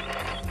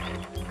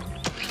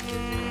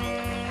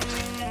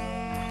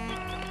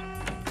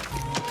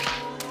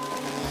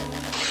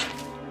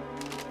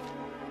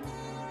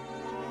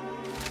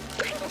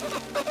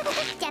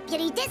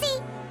 Deputy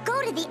Dizzy,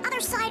 go to the other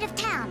side of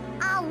town.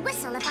 I'll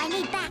whistle if I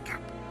need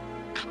backup.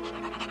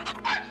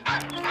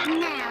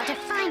 Now, to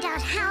find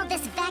out how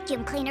this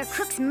vacuum cleaner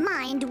crook's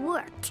mind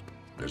worked.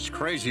 This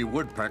crazy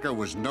woodpecker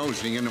was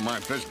nosing into my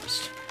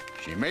business.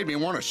 She made me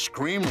want to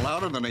scream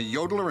louder than a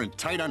yodeler in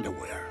tight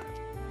underwear.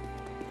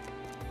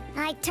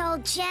 I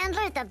told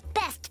Chandler the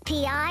best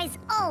PIs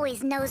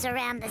always nose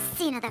around the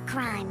scene of the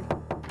crime.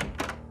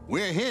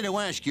 We're here to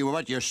ask you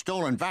about your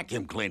stolen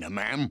vacuum cleaner,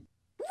 ma'am.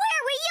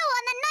 Where were you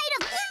on the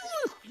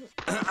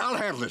night of... I'll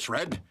handle this,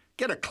 Red.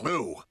 Get a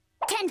clue.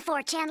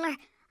 10-4, Chandler.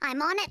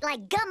 I'm on it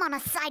like gum on a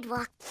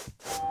sidewalk.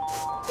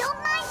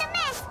 Don't mind the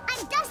mess.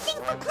 I'm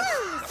dusting for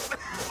clues.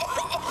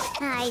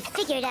 I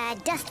figured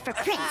I'd dust for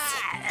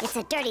prints. It's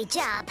a dirty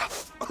job,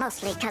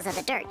 mostly because of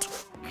the dirt.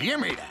 Give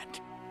me that.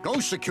 Go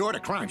secure the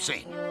crime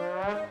scene.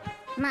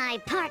 My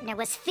partner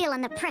was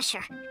feeling the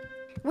pressure.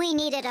 We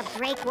needed a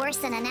break worse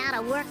than an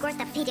out-of-work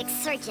orthopedic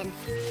surgeon.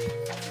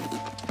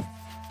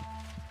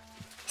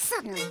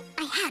 Suddenly,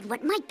 I had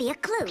what might be a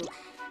clue.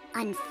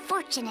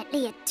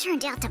 Unfortunately, it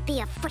turned out to be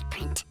a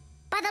footprint.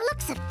 By the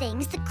looks of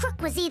things, the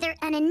crook was either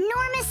an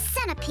enormous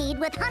centipede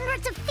with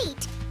hundreds of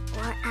feet,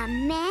 or a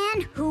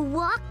man who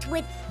walked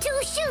with 2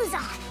 shoes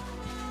on.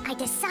 I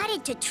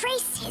decided to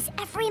trace his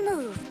every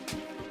move.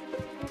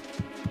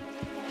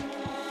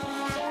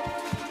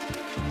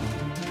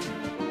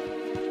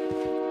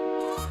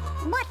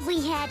 What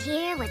we had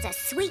here was a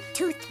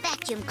sweet-toothed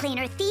vacuum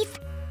cleaner thief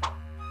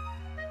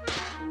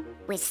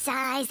with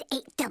size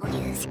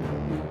 8Ws.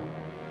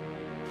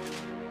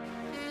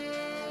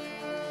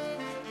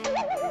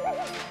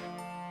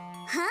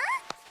 Huh?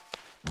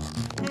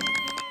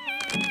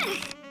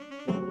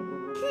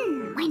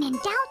 When in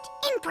doubt,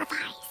 improvise.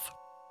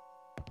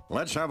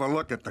 Let's have a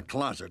look at the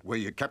closet where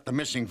you kept the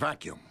missing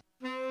vacuum.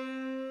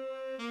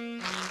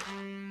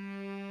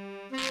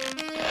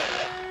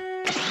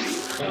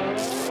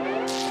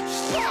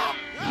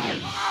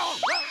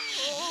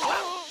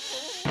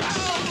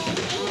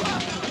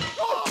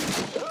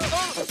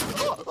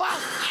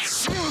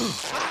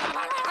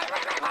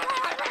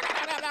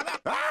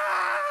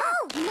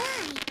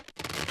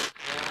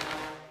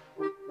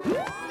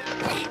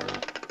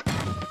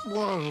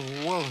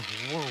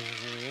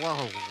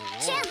 Whoa.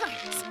 Chandler,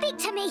 speak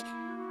to me.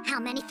 How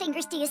many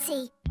fingers do you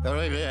see?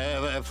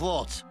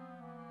 4.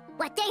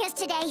 What day is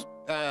today?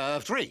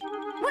 3.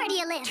 Where do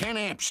you live? 10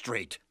 Amp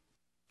Street.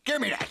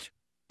 Give me that.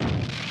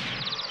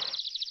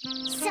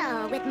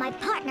 So, with my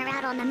partner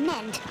out on the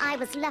mend, I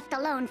was left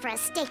alone for a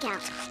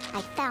stakeout.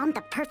 I found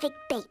the perfect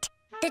bait.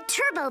 The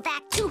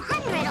TurboVac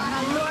 200 on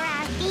a lure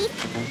our thief.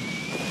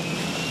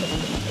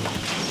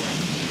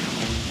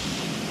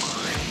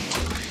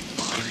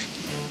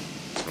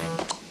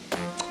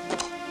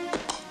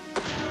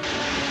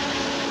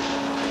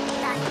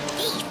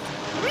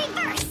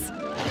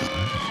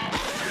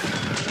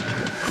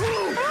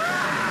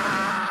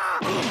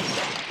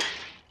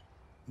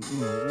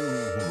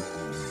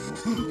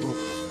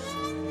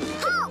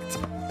 Halt!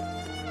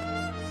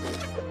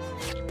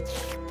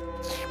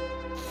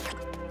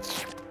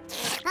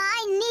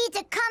 I need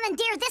to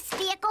commandeer this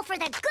vehicle for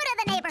the good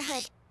of the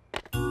neighborhood.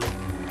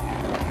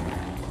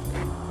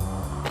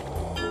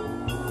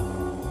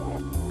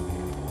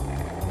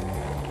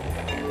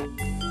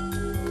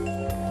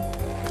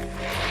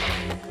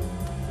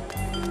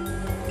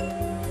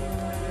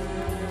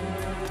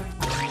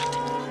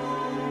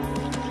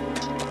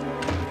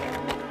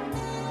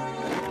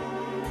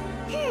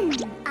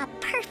 A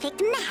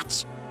perfect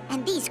match.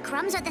 And these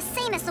crumbs are the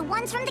same as the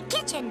ones from the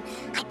kitchen.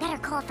 I better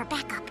call for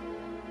backup.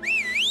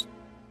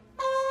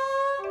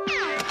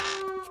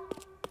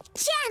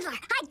 Chandler,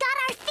 I got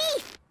our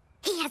thief!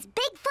 He has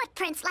big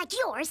footprints like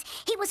yours.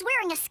 He was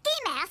wearing a ski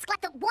mask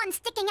like the one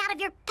sticking out of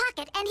your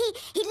pocket, and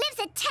he lives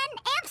at 10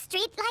 Amp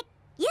Street like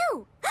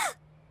you.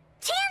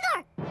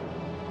 Chandler!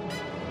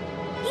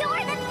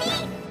 You're the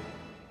thief!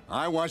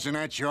 I wasn't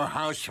at your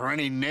house for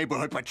any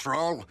neighborhood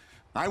patrol.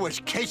 I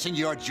was casing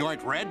your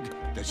joint, Red,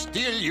 to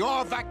steal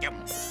your vacuum.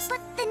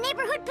 But the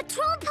neighborhood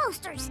patrol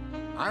posters.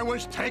 I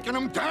was taking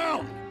them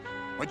down.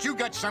 But you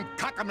got some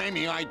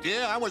cockamamie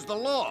idea I was the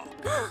law.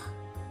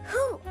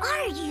 Who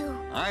are you?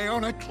 I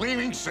own a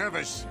cleaning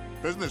service.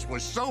 Business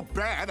was so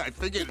bad, I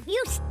figured... If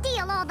you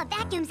steal all the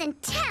vacuums in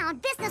town,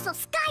 business will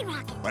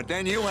skyrocket. But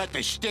then you had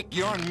to stick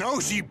your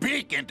nosy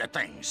beak into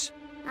things.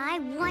 I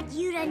want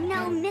you to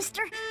know,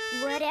 mister,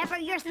 whatever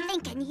you're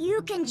thinking,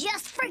 you can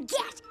just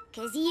forget.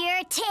 'Cause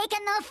you're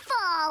taking the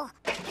fall.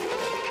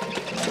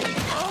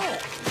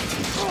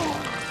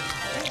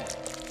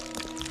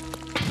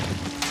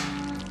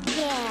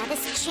 Yeah,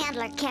 this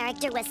Chandler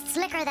character was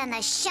slicker than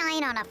the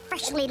shine on a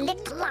freshly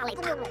licked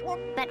lollipop.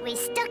 But we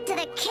stuck to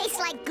the case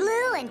like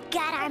glue and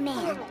got our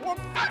man.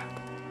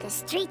 The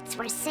streets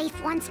were safe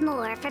once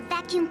more for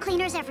vacuum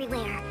cleaners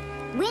everywhere.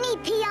 Winnie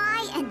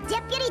P.I. and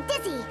Deputy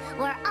Dizzy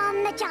were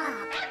on the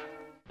job.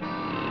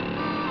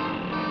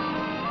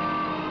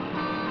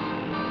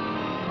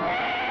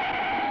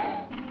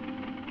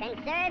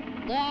 Conserve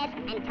gas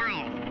and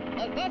tires.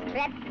 Is this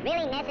trip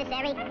really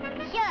necessary?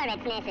 Sure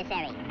it's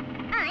necessary.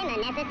 I'm a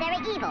necessary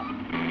evil.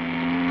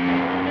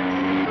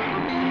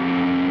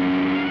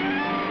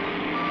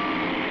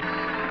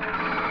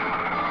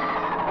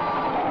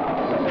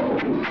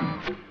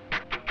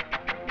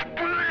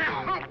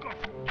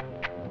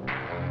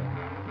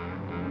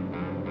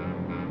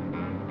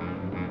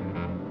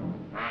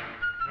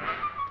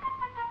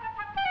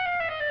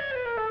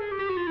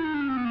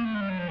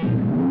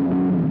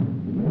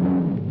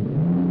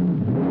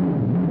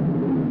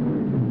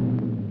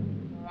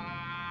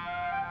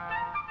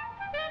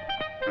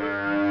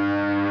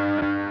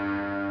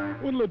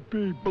 What'll it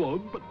be,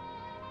 Bud?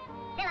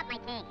 Fill up my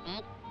tank,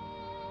 Hank.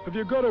 Have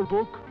you got a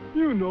book?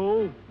 You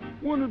know,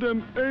 one of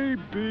them A,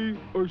 B,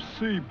 or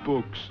C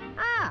books.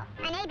 Oh,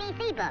 an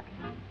ABC book.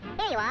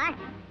 Here you are.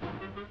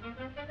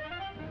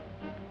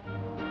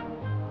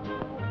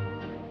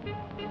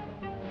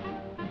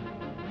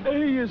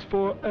 A is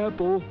for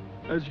apple,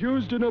 as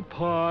used in a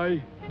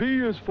pie. B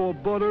is for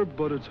butter,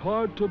 but it's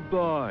hard to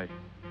buy.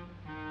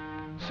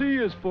 C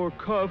is for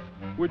cuff,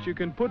 which you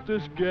can put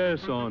this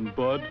gas on,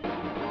 Bud.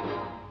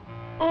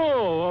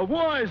 Oh, a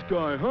wise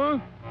guy, huh?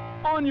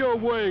 On your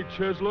way,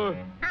 Chiseler.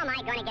 How am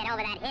I going to get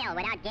over that hill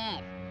without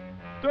gas?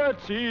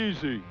 That's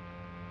easy.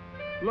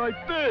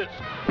 Like this.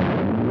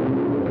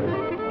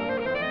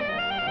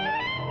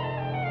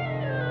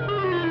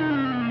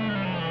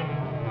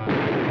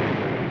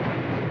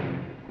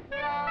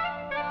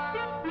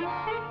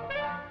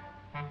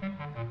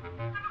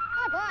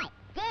 Oh, boy,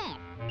 gas.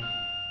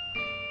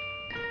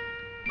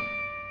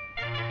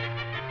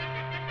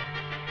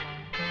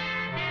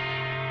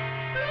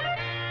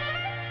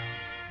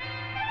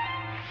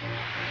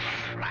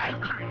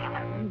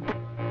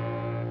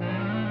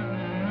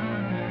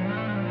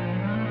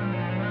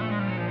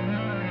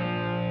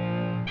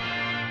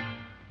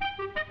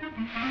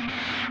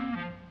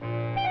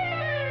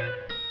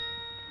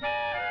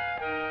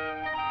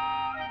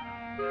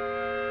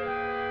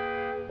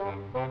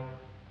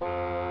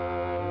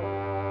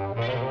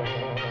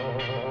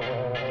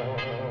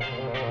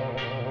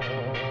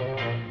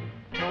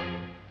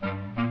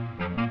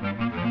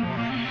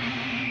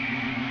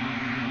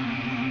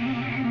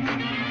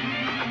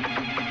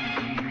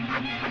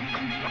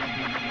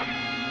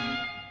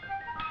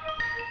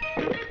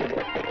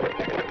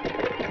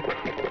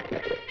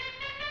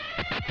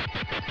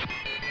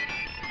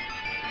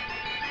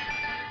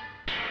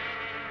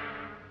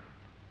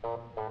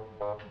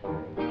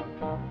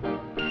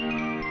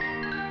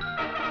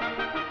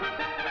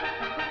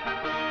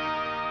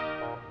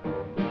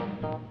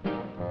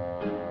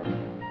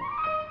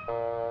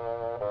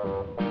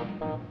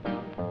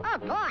 Oh,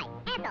 boy,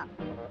 Ethel.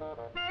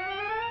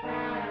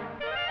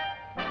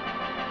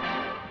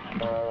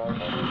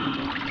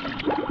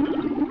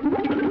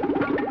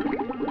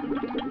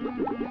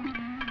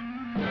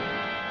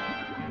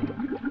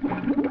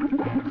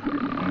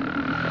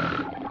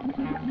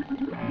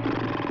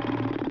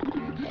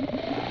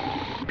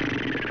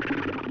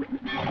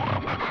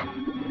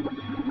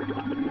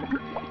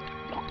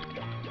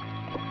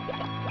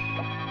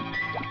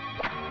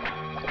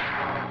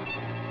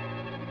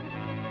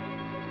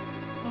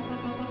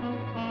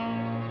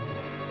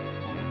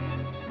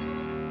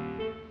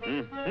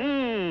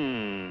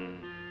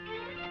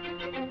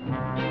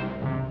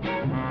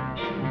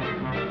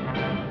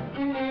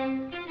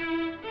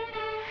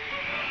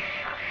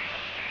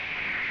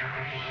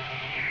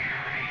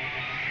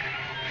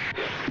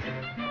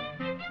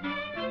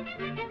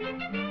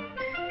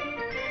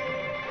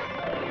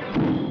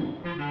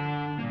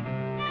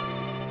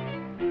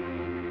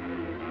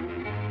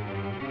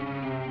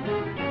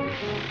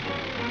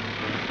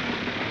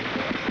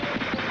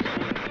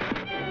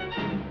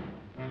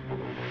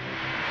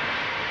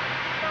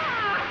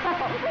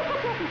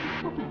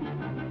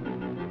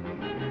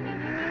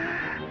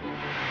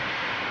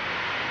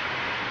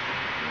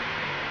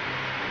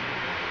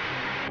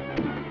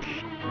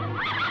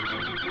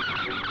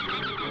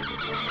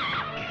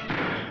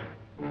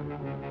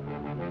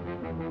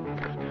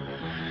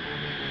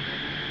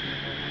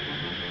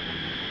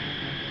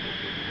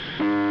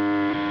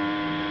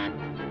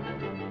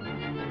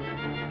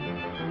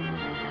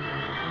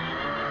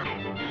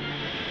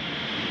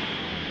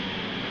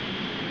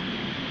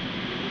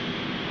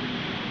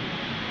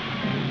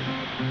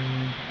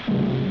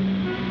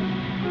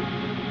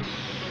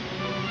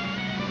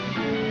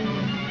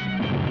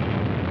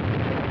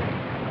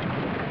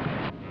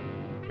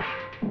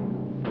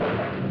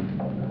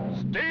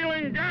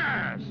 Stealing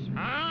gas,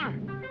 huh?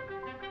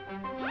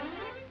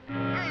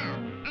 Oh,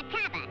 a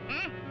copper,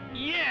 huh?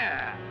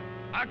 Yeah,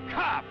 a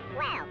cop.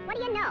 Well, what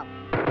do you know?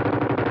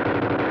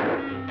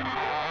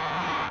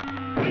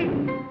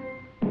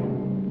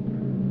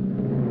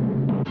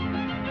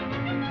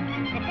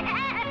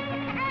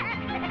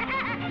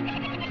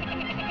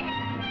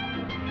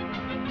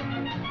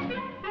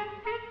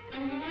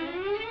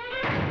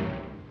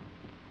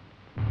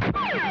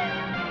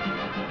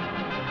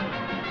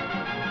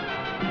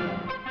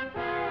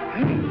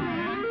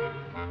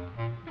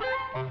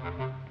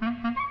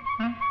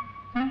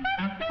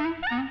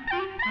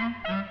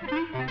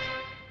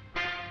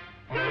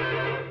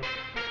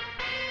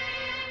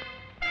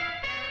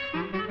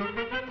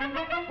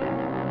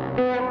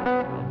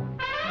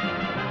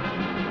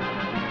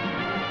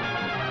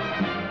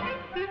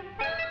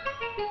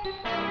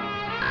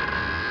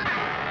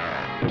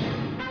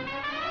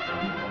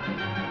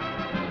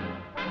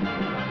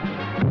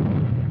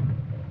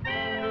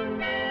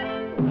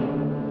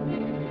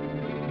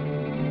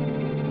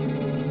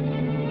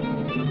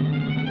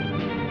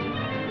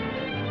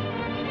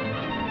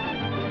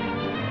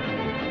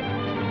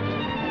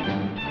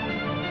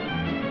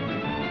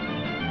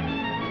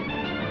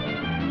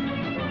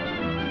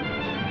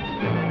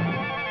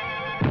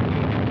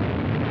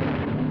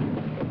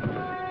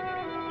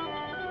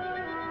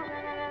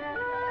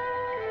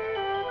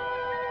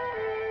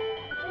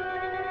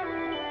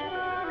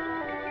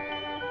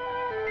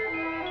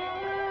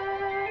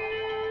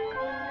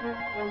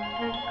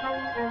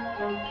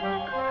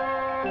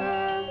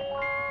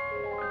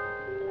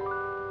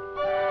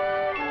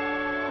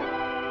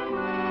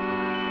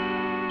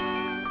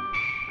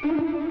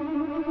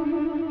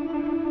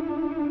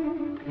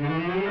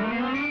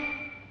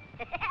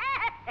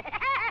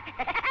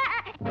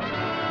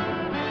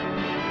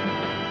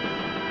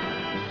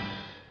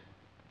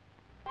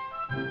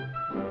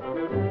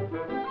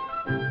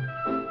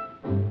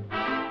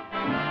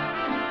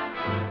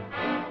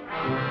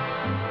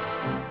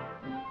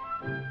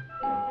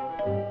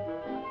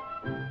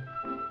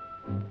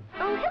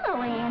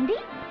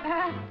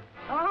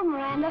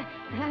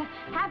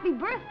 Happy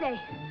birthday.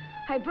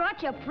 I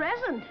brought you a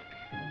present.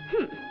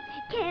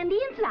 Candy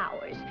and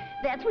flowers.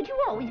 That's what you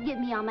always give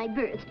me on my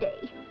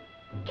birthday.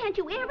 Can't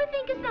you ever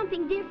think of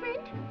something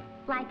different?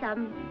 Like,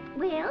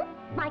 well,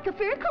 like a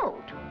fur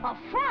coat. A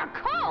fur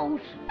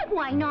coat? But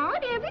why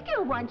not? Every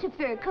girl wants a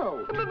fur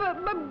coat.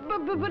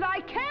 But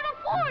I can't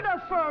afford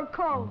a fur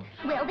coat.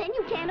 Well, then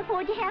you can't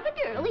afford to have a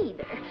girl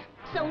either.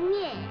 So,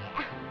 yeah.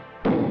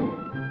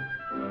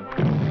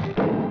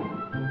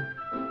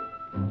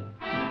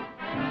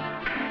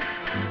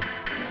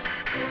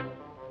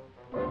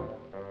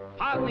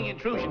 Pardon the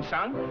intrusion,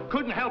 son.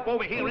 Couldn't help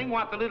overhearing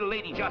what the little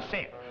lady just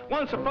said.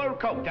 Wants a fur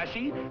coat, does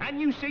she? And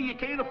you say you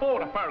can't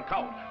afford a fur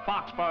coat.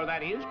 Fox fur,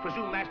 that is.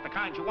 Presume that's the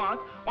kind you want.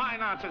 Why,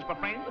 nonsense, my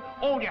friend.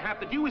 All you have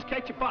to do is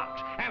catch a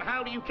fox. And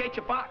how do you catch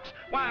a fox?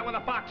 Why, with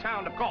a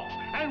foxhound, of course.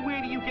 And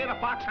where do you get a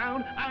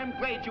foxhound? I'm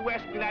glad you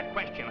asked me that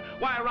question.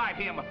 Why, right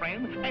here, my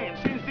friend. And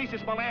since this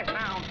is my last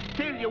hound,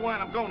 tell you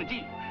what I'm gonna do.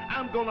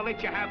 I'm gonna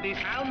let you have this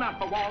hound, not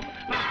for one,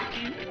 not for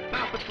two,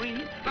 not for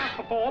three, not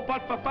for four,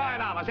 but for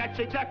 $5. That's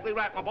exactly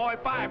right, my boy,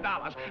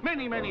 $5.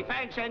 Many, many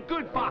thanks, and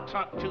good fox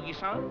hunting to you,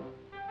 son.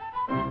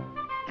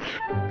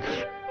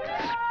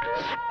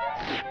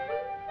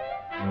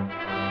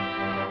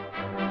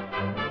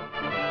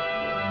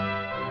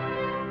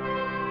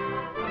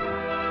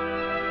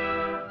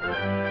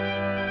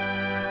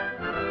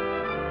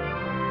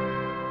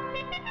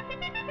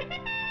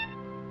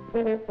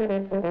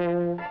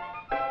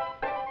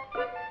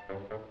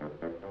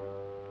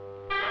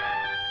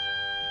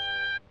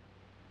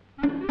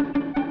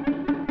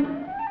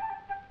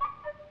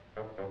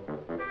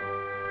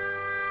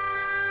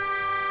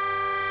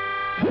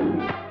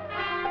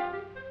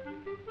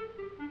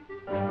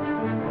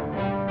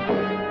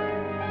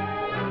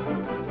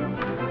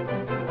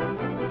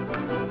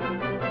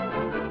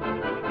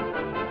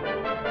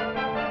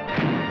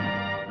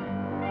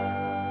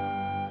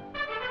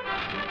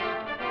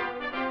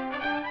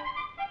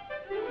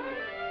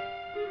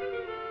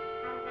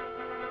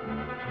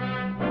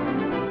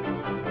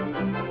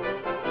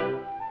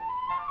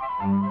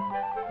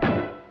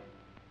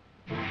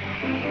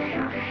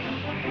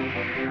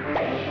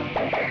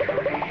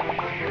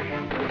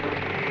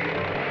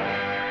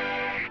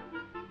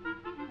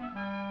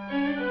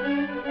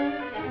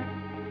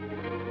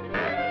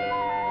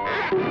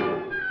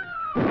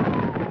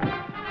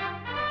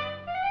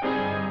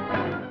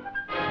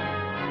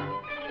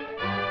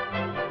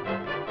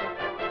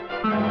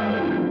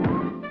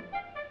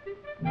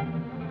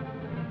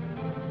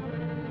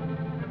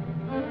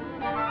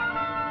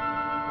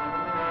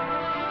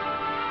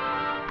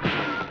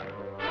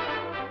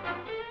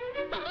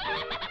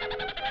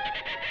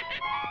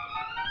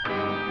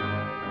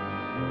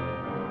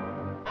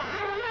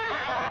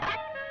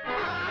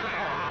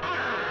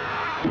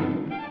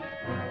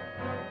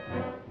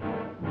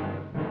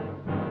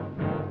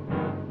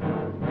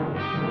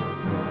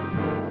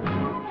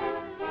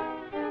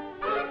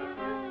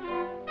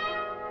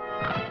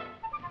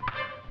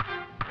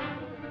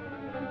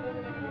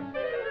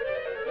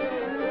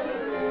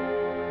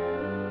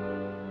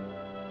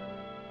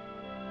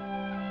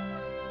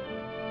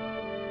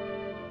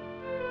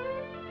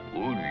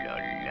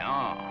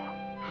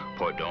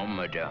 Pardon,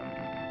 madame.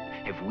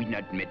 Have we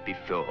not met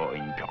before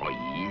in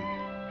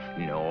Paris?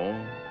 No?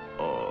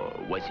 Or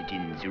was it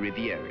in the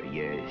Riviera?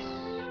 Yes.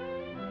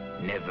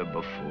 Never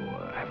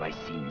before have I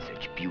seen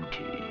such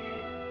beauty.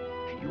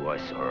 You are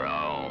so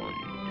round,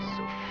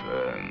 so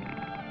firm,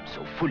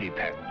 so fully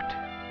packed.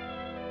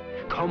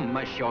 Come,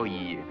 ma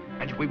chérie,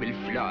 and we will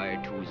fly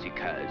to the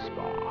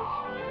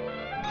Casbah.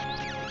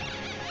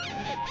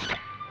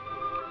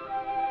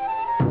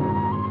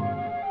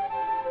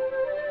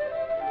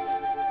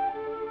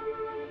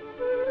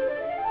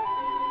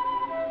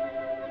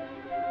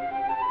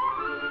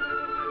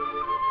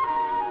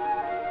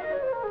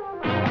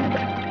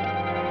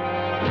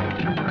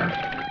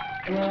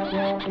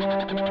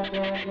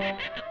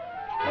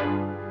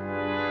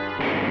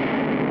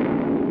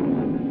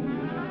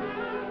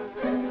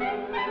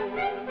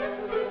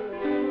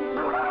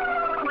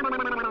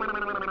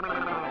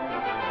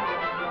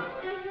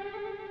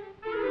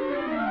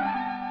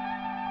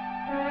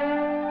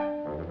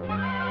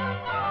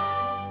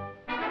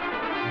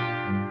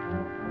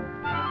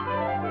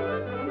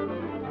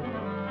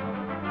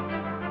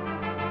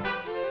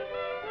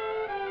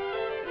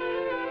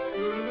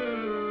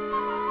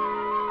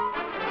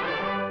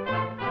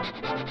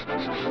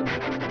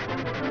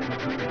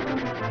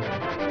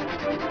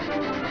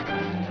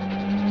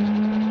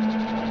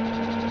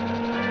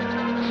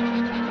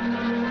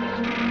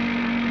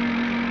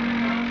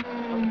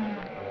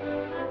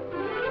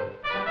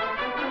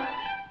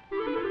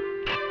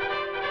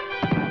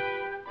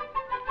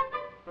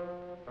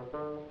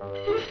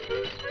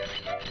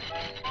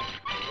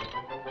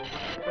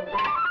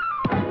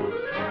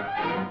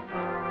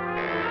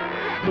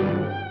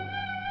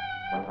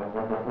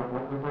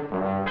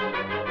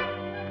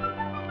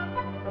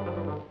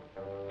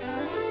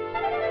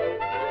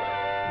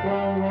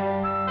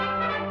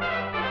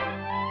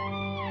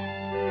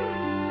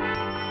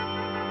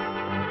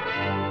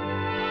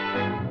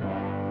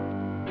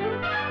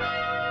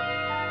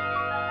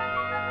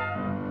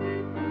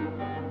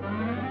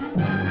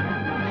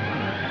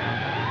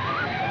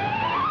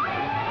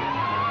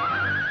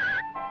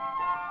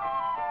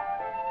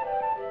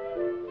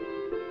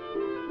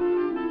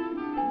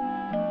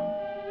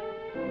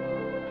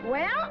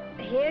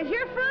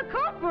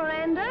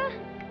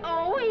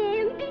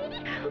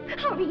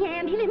 Hurry,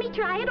 Andy, let me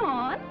try it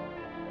on.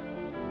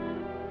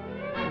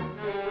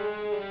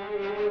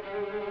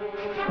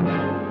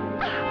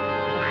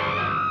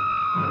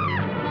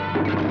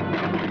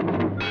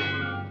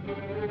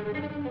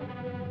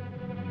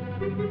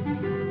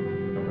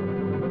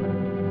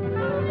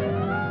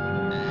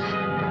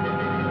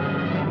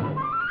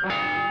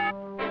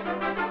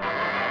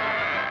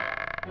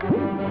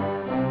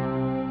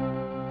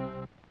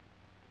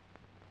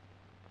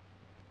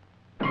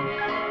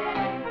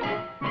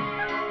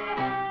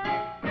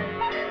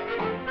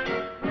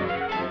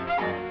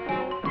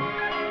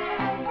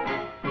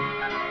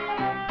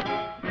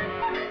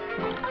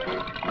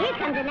 Here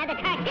comes another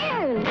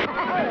cartoon.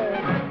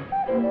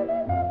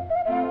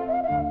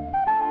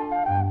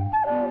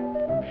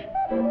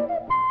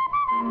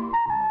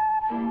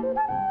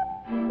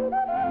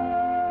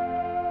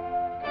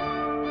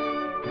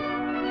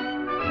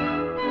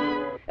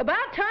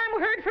 About time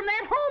we heard from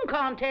that home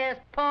contest,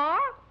 Pa.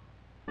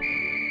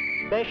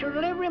 Special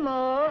delivery,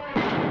 Ma.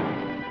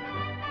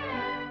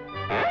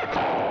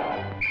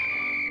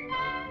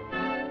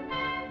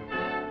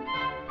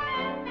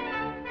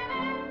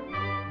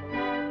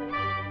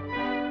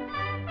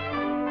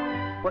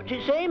 What's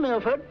it say,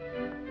 Milford?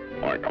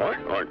 Oink,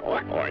 oink, oink,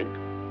 oink, oink.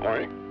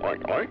 Oink,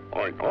 oink, oink,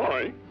 oink,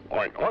 oink.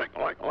 Oink, oink,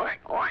 oink, oink,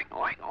 oink,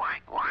 oink,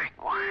 oink, oink,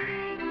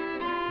 oink.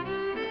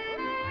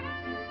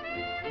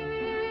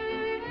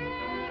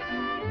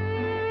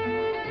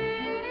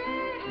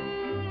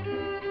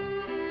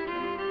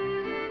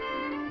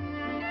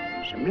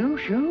 Some new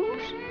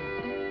shoes?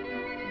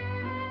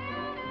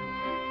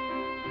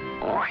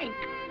 Oink.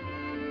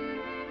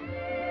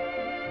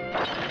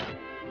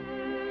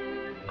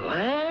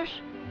 Glass?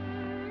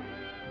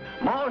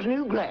 Ma's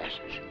new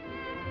glasses.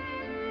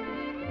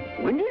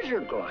 Windows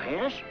are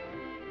glass.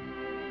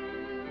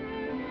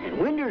 And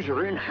windows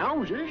are in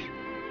houses.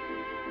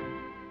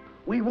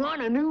 We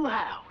want a new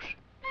house.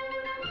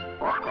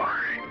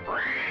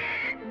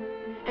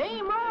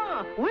 Hey,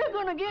 Ma, we're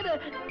gonna get a...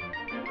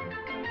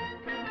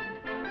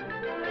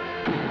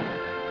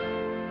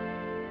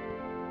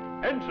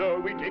 And so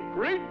we take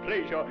great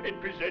pleasure in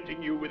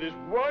presenting you with this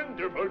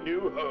wonderful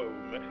new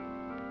home.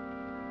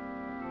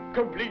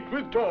 Complete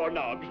with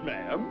doorknobs,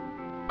 ma'am.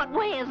 But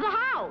where's the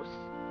house?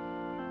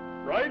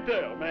 Right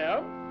there,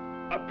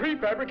 ma'am. A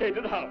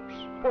prefabricated house.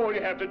 All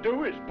you have to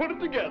do is put it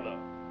together.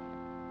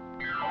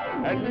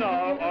 And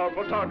now our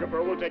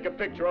photographer will take a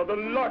picture of the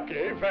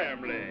lucky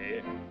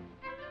family.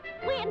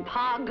 Where'd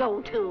Pa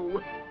go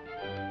to?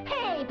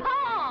 Hey,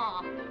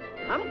 Pa!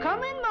 I'm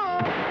coming,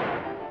 Ma.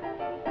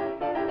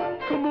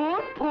 Come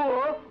on,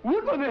 Pa.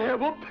 We're gonna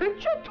have a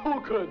picture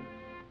token.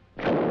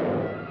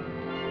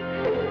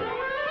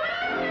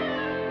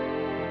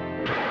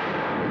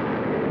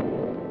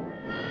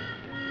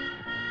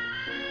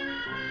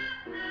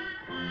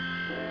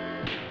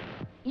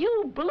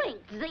 You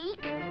blinked,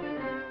 Zeke.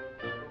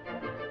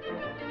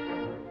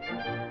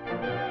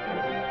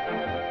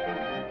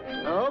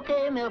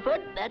 Okay,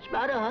 Milford, that's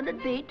about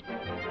 100 feet.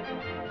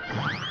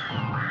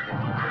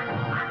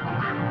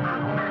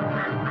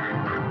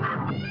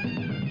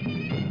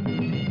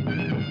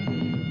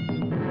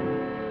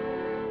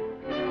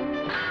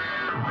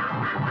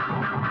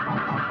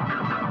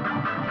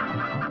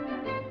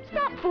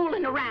 Stop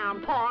fooling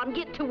around, Pa, and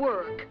get to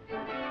work.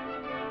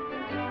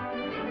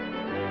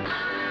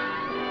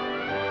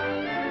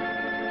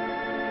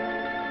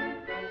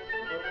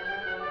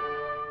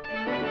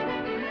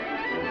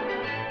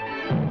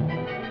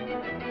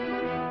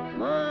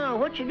 Ma,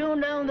 what you doing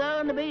down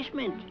there in the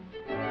basement?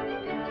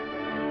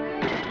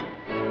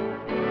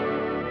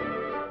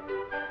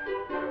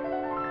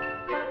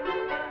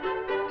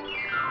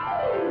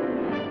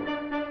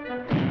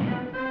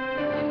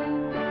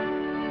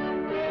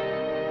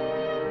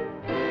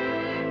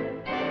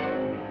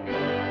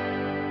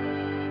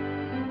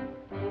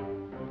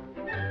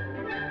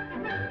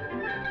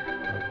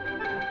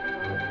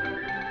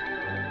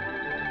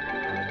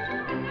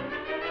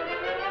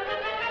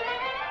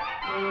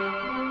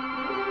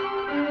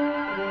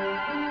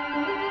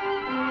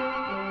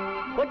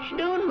 What you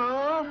doing,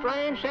 Ma?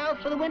 Flying south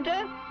for the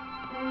winter?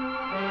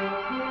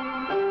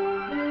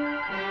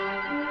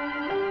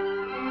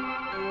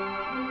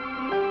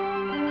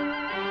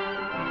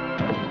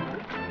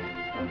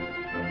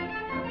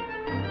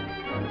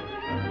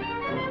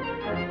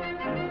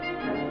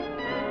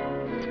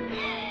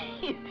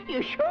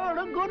 You sure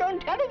look good on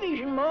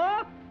television,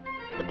 Ma.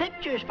 The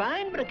picture's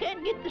fine, but I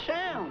can't get the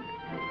sound.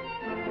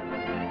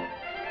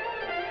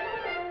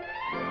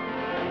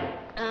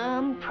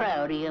 I'm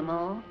proud of you,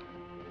 Ma.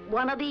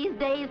 One of these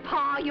days,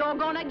 Pa, you're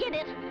gonna get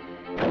it.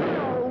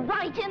 Oh,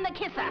 right in the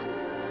kisser.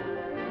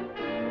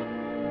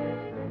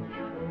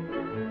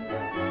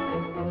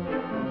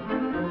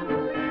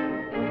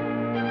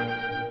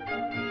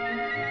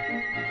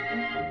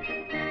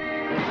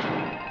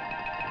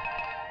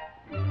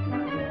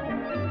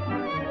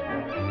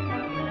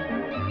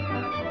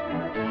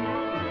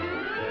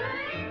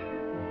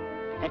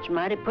 That's a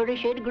mighty pretty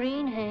shade of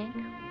green, Hank.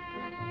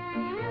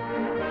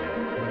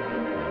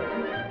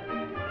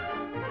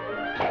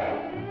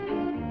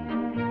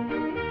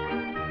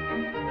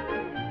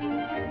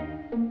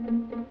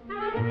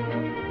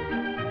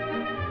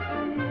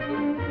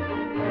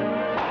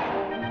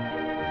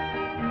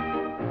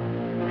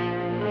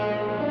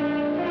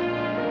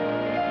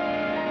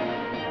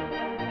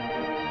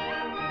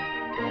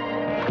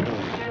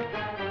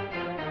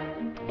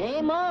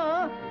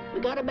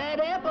 We got a bad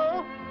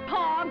apple.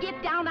 Pa,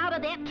 get down out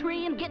of that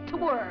tree and get to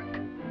work.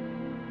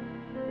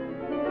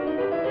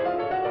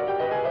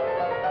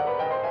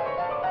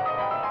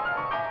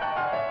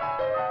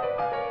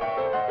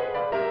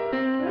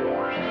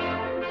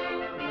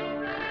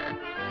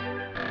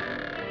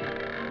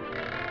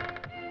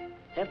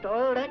 Have to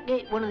oil that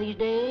gate one of these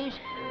days.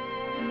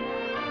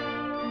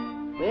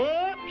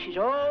 Well, she's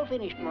all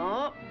finished,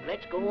 Ma.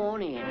 Let's go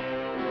on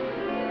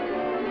in.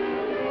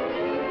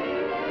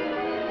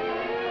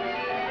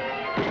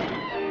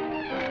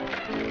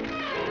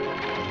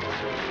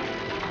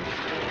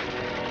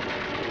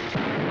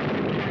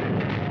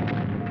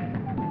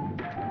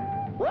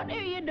 What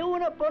are you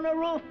doing up on the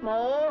roof,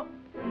 Ma?